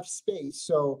bottom, I left space.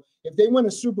 So if they win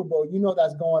a Super Bowl,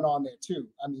 that's going on there too.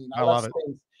 I mean, I left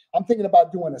space. I'm thinking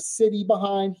about doing a city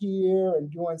behind here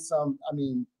and doing just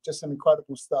some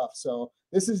incredible stuff. So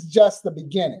this is just the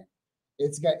beginning.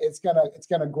 It's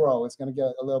gonna grow. It's gonna get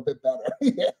a little bit better.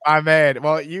 Yeah. My man.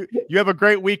 Well, you have a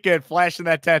great weekend flashing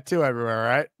that tattoo everywhere,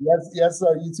 right? Yes,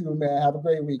 sir. You too, man. Have a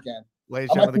great weekend. Ladies,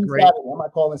 I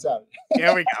might call this Saturday.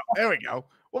 There we go.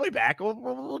 We'll be back.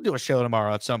 We'll do a show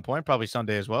tomorrow at some point, probably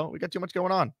Sunday as well. We got too much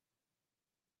going on.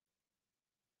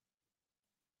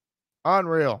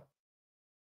 Unreal.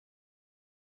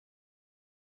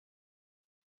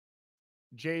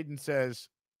 Jaden says,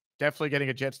 definitely getting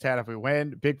a Jets tat if we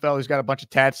win. Big fella's got a bunch of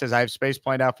tats. Says, I have space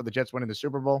planned out for the Jets winning the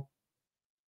Super Bowl.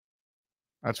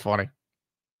 That's funny.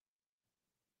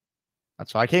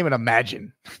 That's why I can't even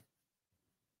imagine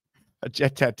a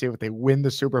Jet tattoo if they win the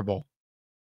Super Bowl.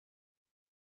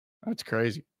 That's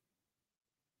crazy.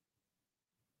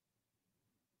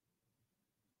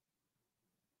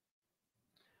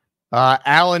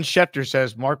 Alan Schefter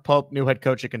says, Mark Pope, new head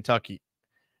coach at Kentucky.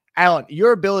 Alan,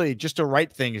 your ability just to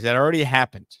write things that already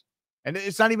happened. And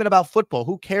it's not even about football.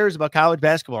 Who cares about college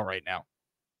basketball right now?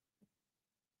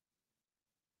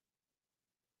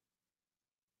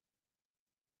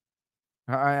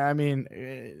 I mean,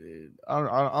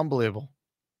 unbelievable.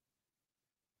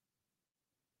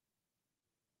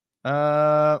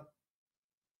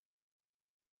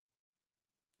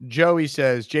 Joey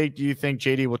says, Jake, do you think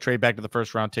JD will trade back to the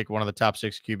first round, take one of the top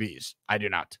 6 QBs? I do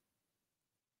not.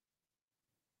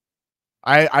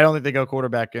 I don't think they go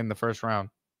quarterback in the first round.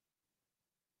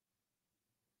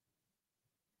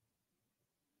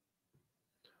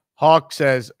 Hawk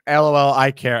says, LOL,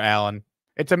 I care, Alan.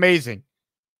 It's amazing.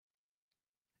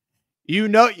 You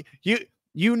know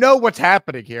what's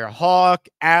happening here. Hawk,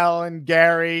 Alan,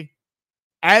 Gary,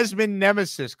 Asman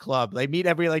Nemesis Club. They meet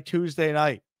every Tuesday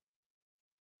night.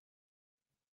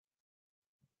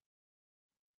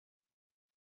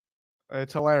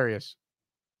 It's hilarious.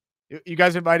 You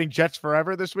guys inviting Jets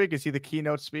Forever this week? Is he the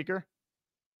keynote speaker?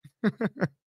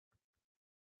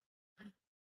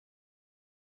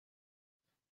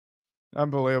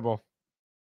 Unbelievable.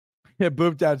 Yeah,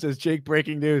 Boomtown says, Jake,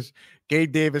 breaking news.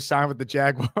 Gabe Davis signed with the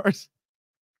Jaguars.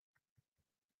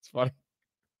 It's funny.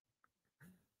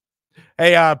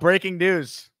 Hey, breaking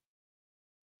news.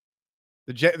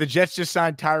 The Jets just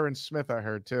signed Tyron Smith, I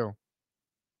heard, too.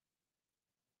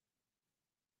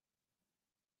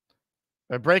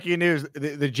 Breaking news,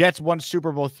 the Jets won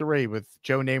Super Bowl III with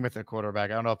Joe Namath at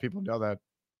quarterback. I don't know if people know that.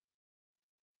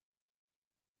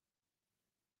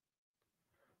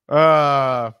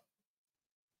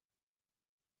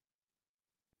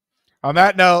 On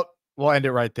that note, we'll end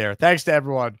it right there. Thanks to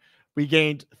everyone. We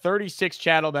gained 36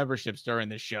 channel memberships during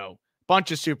this show.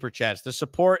 Bunch of super chats. The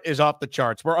support is off the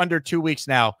charts. We're under 2 weeks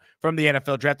now from the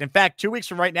NFL draft. In fact, 2 weeks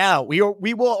from right now, we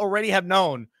will already have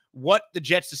known what the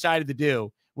Jets decided to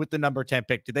do with the number 10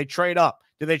 pick. Did they trade up?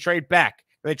 Did they trade back?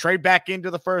 Did they trade back into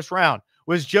the first round?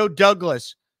 Was Joe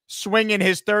Douglas swinging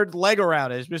his third leg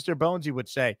around, as Mr. Bonesy would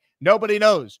say? Nobody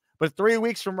knows. But 3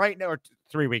 weeks from right now, or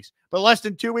 3 weeks, but less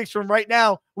than 2 weeks from right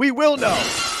now, we will know.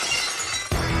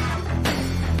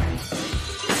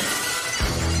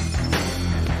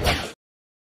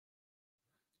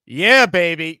 Yeah,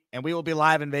 baby. And we will be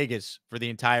live in Vegas for the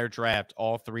entire draft,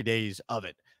 all 3 days of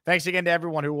it. Thanks again to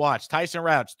everyone who watched. Tyson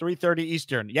Routes, 3:30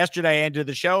 Eastern. Yesterday I ended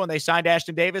the show, and they signed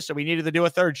Ashton Davis, so we needed to do a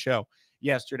third show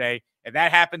yesterday. If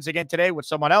that happens again today with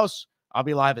someone else, I'll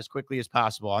be live as quickly as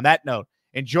possible. On that note,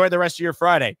 enjoy the rest of your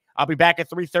Friday. I'll be back at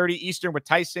 3:30 Eastern with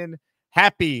Tyson.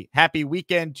 Happy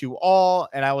weekend to all,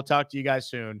 and I will talk to you guys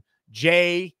soon.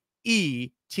 Jets,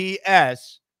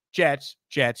 Jets. 3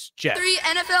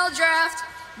 NFL draft,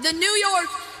 the New York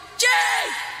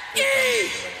Jets,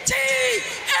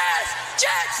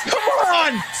 Jets. Come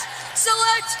on!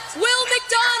 Select Will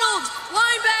McDonald,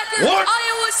 linebacker, What?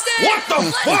 Iowa State. What the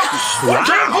fuck? I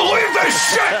can't believe this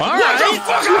shit! All What right. the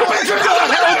fuck happened to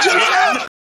the hell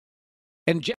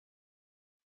just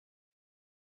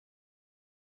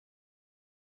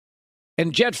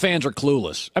And Jet fans are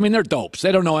clueless. I mean, they're dopes.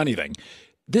 They don't know anything.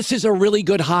 This is a really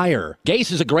good hire.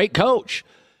 Gase is a great coach.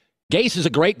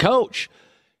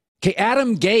 Okay,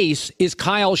 Adam Gase is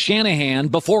Kyle Shanahan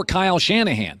before Kyle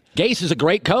Shanahan. Gase is a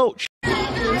great coach.